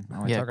Riley too.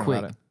 While we're Yeah, talking quick.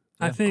 about it.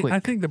 I Yeah, think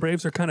quick. the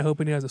Braves are kind of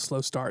hoping he has a slow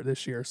start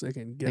this year so they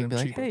can get They him can be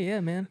like, cheaper. hey, yeah,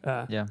 man.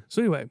 Yeah.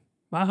 So anyway,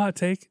 my hot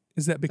take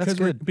is that because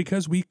good.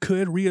 because we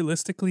could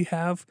realistically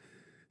have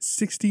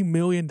 $60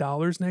 million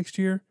next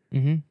year,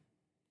 Mm-hmm.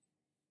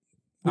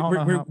 I don't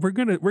know we're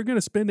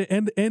gonna spend it,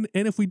 and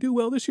if we do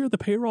well this year, the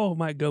payroll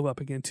might go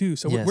up again too.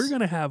 So Yes. we're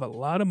gonna have a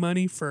lot of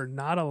money for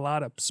not a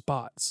lot of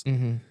spots,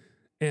 Mm-hmm.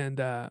 and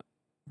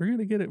we're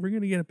gonna get it. We're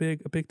gonna get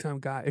a big time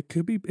guy. It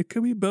could be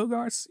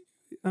Bogarts.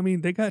 I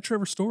mean, they got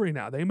Trevor Story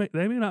now. They may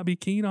not be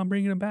keen on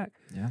bringing him back.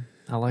 Yeah.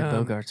 I like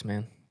Um, Bogarts,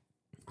 man.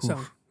 So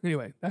Oof.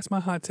 anyway, that's my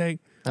hot take.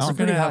 That's We're a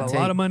pretty gonna have hot a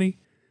lot take. of money.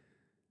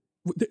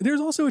 There's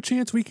also a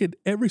chance we could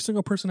every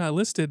single person I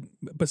listed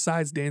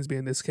besides Dansby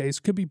in this case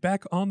could be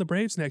back on the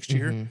Braves next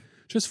year Mhm.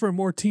 just for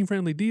more team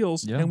friendly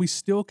deals, Yeah. and we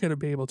still could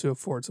be able to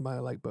afford somebody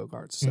like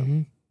Bogarts. So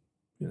Mhm.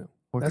 you know,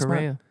 Or that's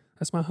Correa.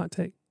 that's my hot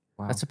take.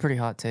 Wow. That's a pretty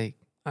hot take.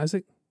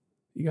 Isaac,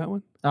 you got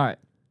one? All right.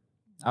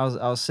 I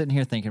was sitting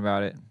here thinking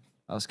about it.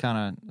 I was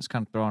kind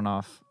of thrown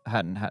off. I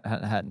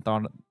hadn't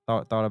thought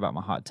about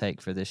my hot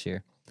take for this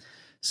year.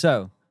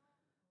 So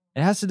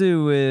it has to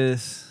do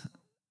with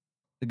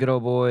the good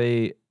old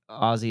boy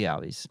Ozzy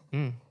Albies.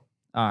 Mm.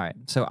 All right.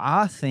 So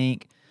I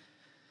think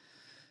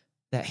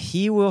that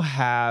he will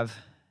have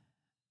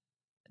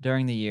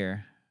during the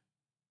year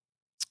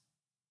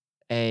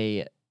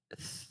a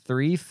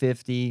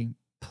 350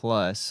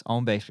 plus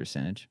on base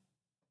percentage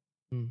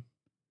Mm.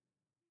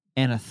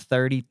 and a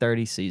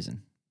 30-30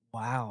 season.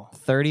 Wow.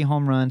 30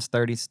 home runs,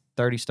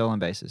 30 stolen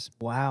bases.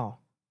 Wow.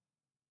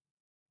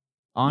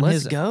 On Let's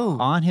his go.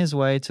 on his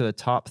way to a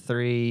top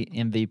 3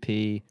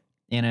 MVP,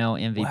 NL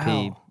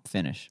MVP Wow.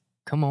 finish.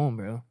 Come on,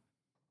 bro.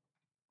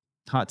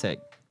 Hot take.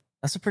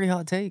 That's a pretty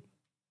hot take.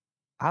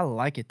 I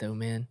like it though,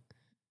 man.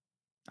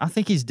 I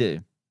think he's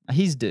due.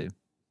 He's due.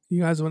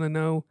 You guys want to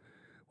know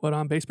what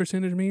on base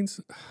percentage means?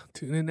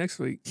 Tune in next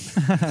week.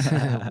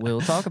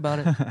 We'll talk about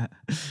it.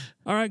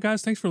 All right,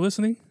 guys, thanks for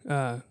listening.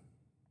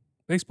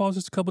 Baseball is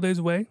just a couple days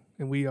away,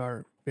 and we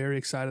are very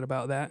excited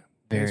about that.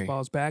 Very.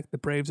 Baseball's back. The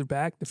Braves are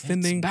back,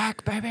 defending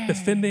back, baby.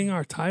 defending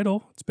our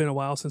title. It's been a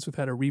while since we've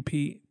had a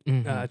repeat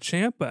Mhm.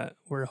 champ, but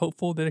we're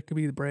hopeful that it could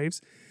be the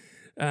Braves.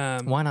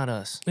 Why not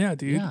us? Yeah,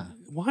 dude. Yeah.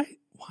 Why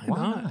Why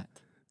not? not?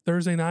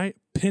 Thursday night,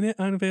 pennant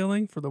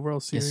unveiling for the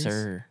World Series. Yes,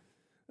 sir.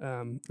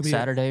 It'll be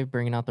Saturday,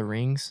 bringing out the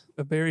rings.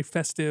 a very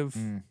festive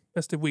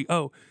week.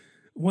 Oh,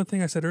 one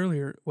thing I said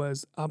earlier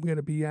was I'm going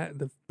to be at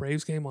the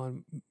Braves game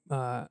on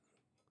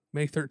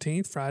May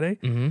 13th, Friday.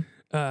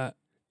 Mm-hmm.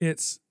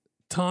 It's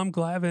Tom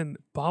Glavine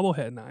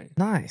bobblehead night.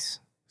 Nice.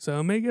 So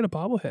I may get a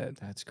bobblehead.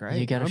 That's great.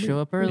 You got to That'd be show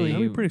up pretty- early.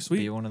 that'd be pretty sweet.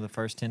 Be one of the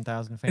first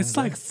 10,000 fans. It's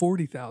like there?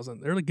 40,000.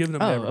 They're like giving them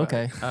to Oh, everybody.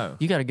 okay. Oh.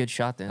 You got a good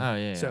shot then. Oh,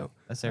 yeah. So,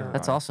 that's uh, everybody.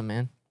 That's awesome,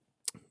 man.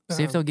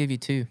 See if Um, they'll give you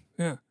 2.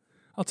 Yeah.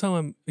 I'll tell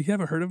them, you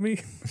haven't heard of me?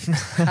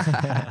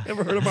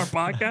 Ever heard of our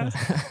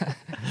podcast?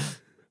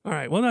 All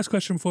right. One last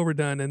question before we're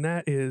done, and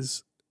that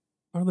is,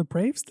 are the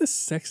Braves the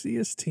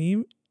sexiest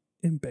team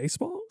in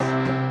baseball?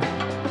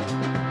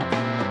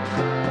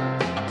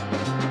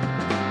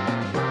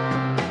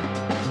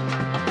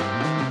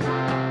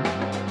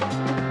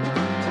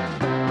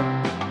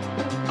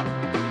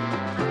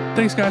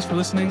 Thanks, guys, for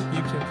listening.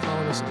 You can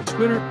follow us on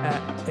Twitter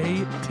at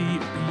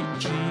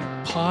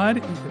ATBGPod.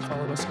 You can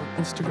follow us on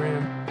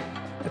Instagram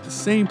at the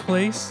same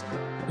place.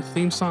 The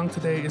theme song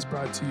today is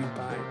brought to you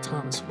by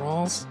Thomas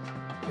Rawls.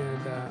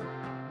 And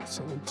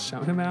someone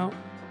shout him out.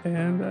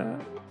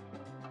 And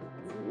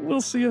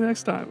we'll see you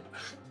next time.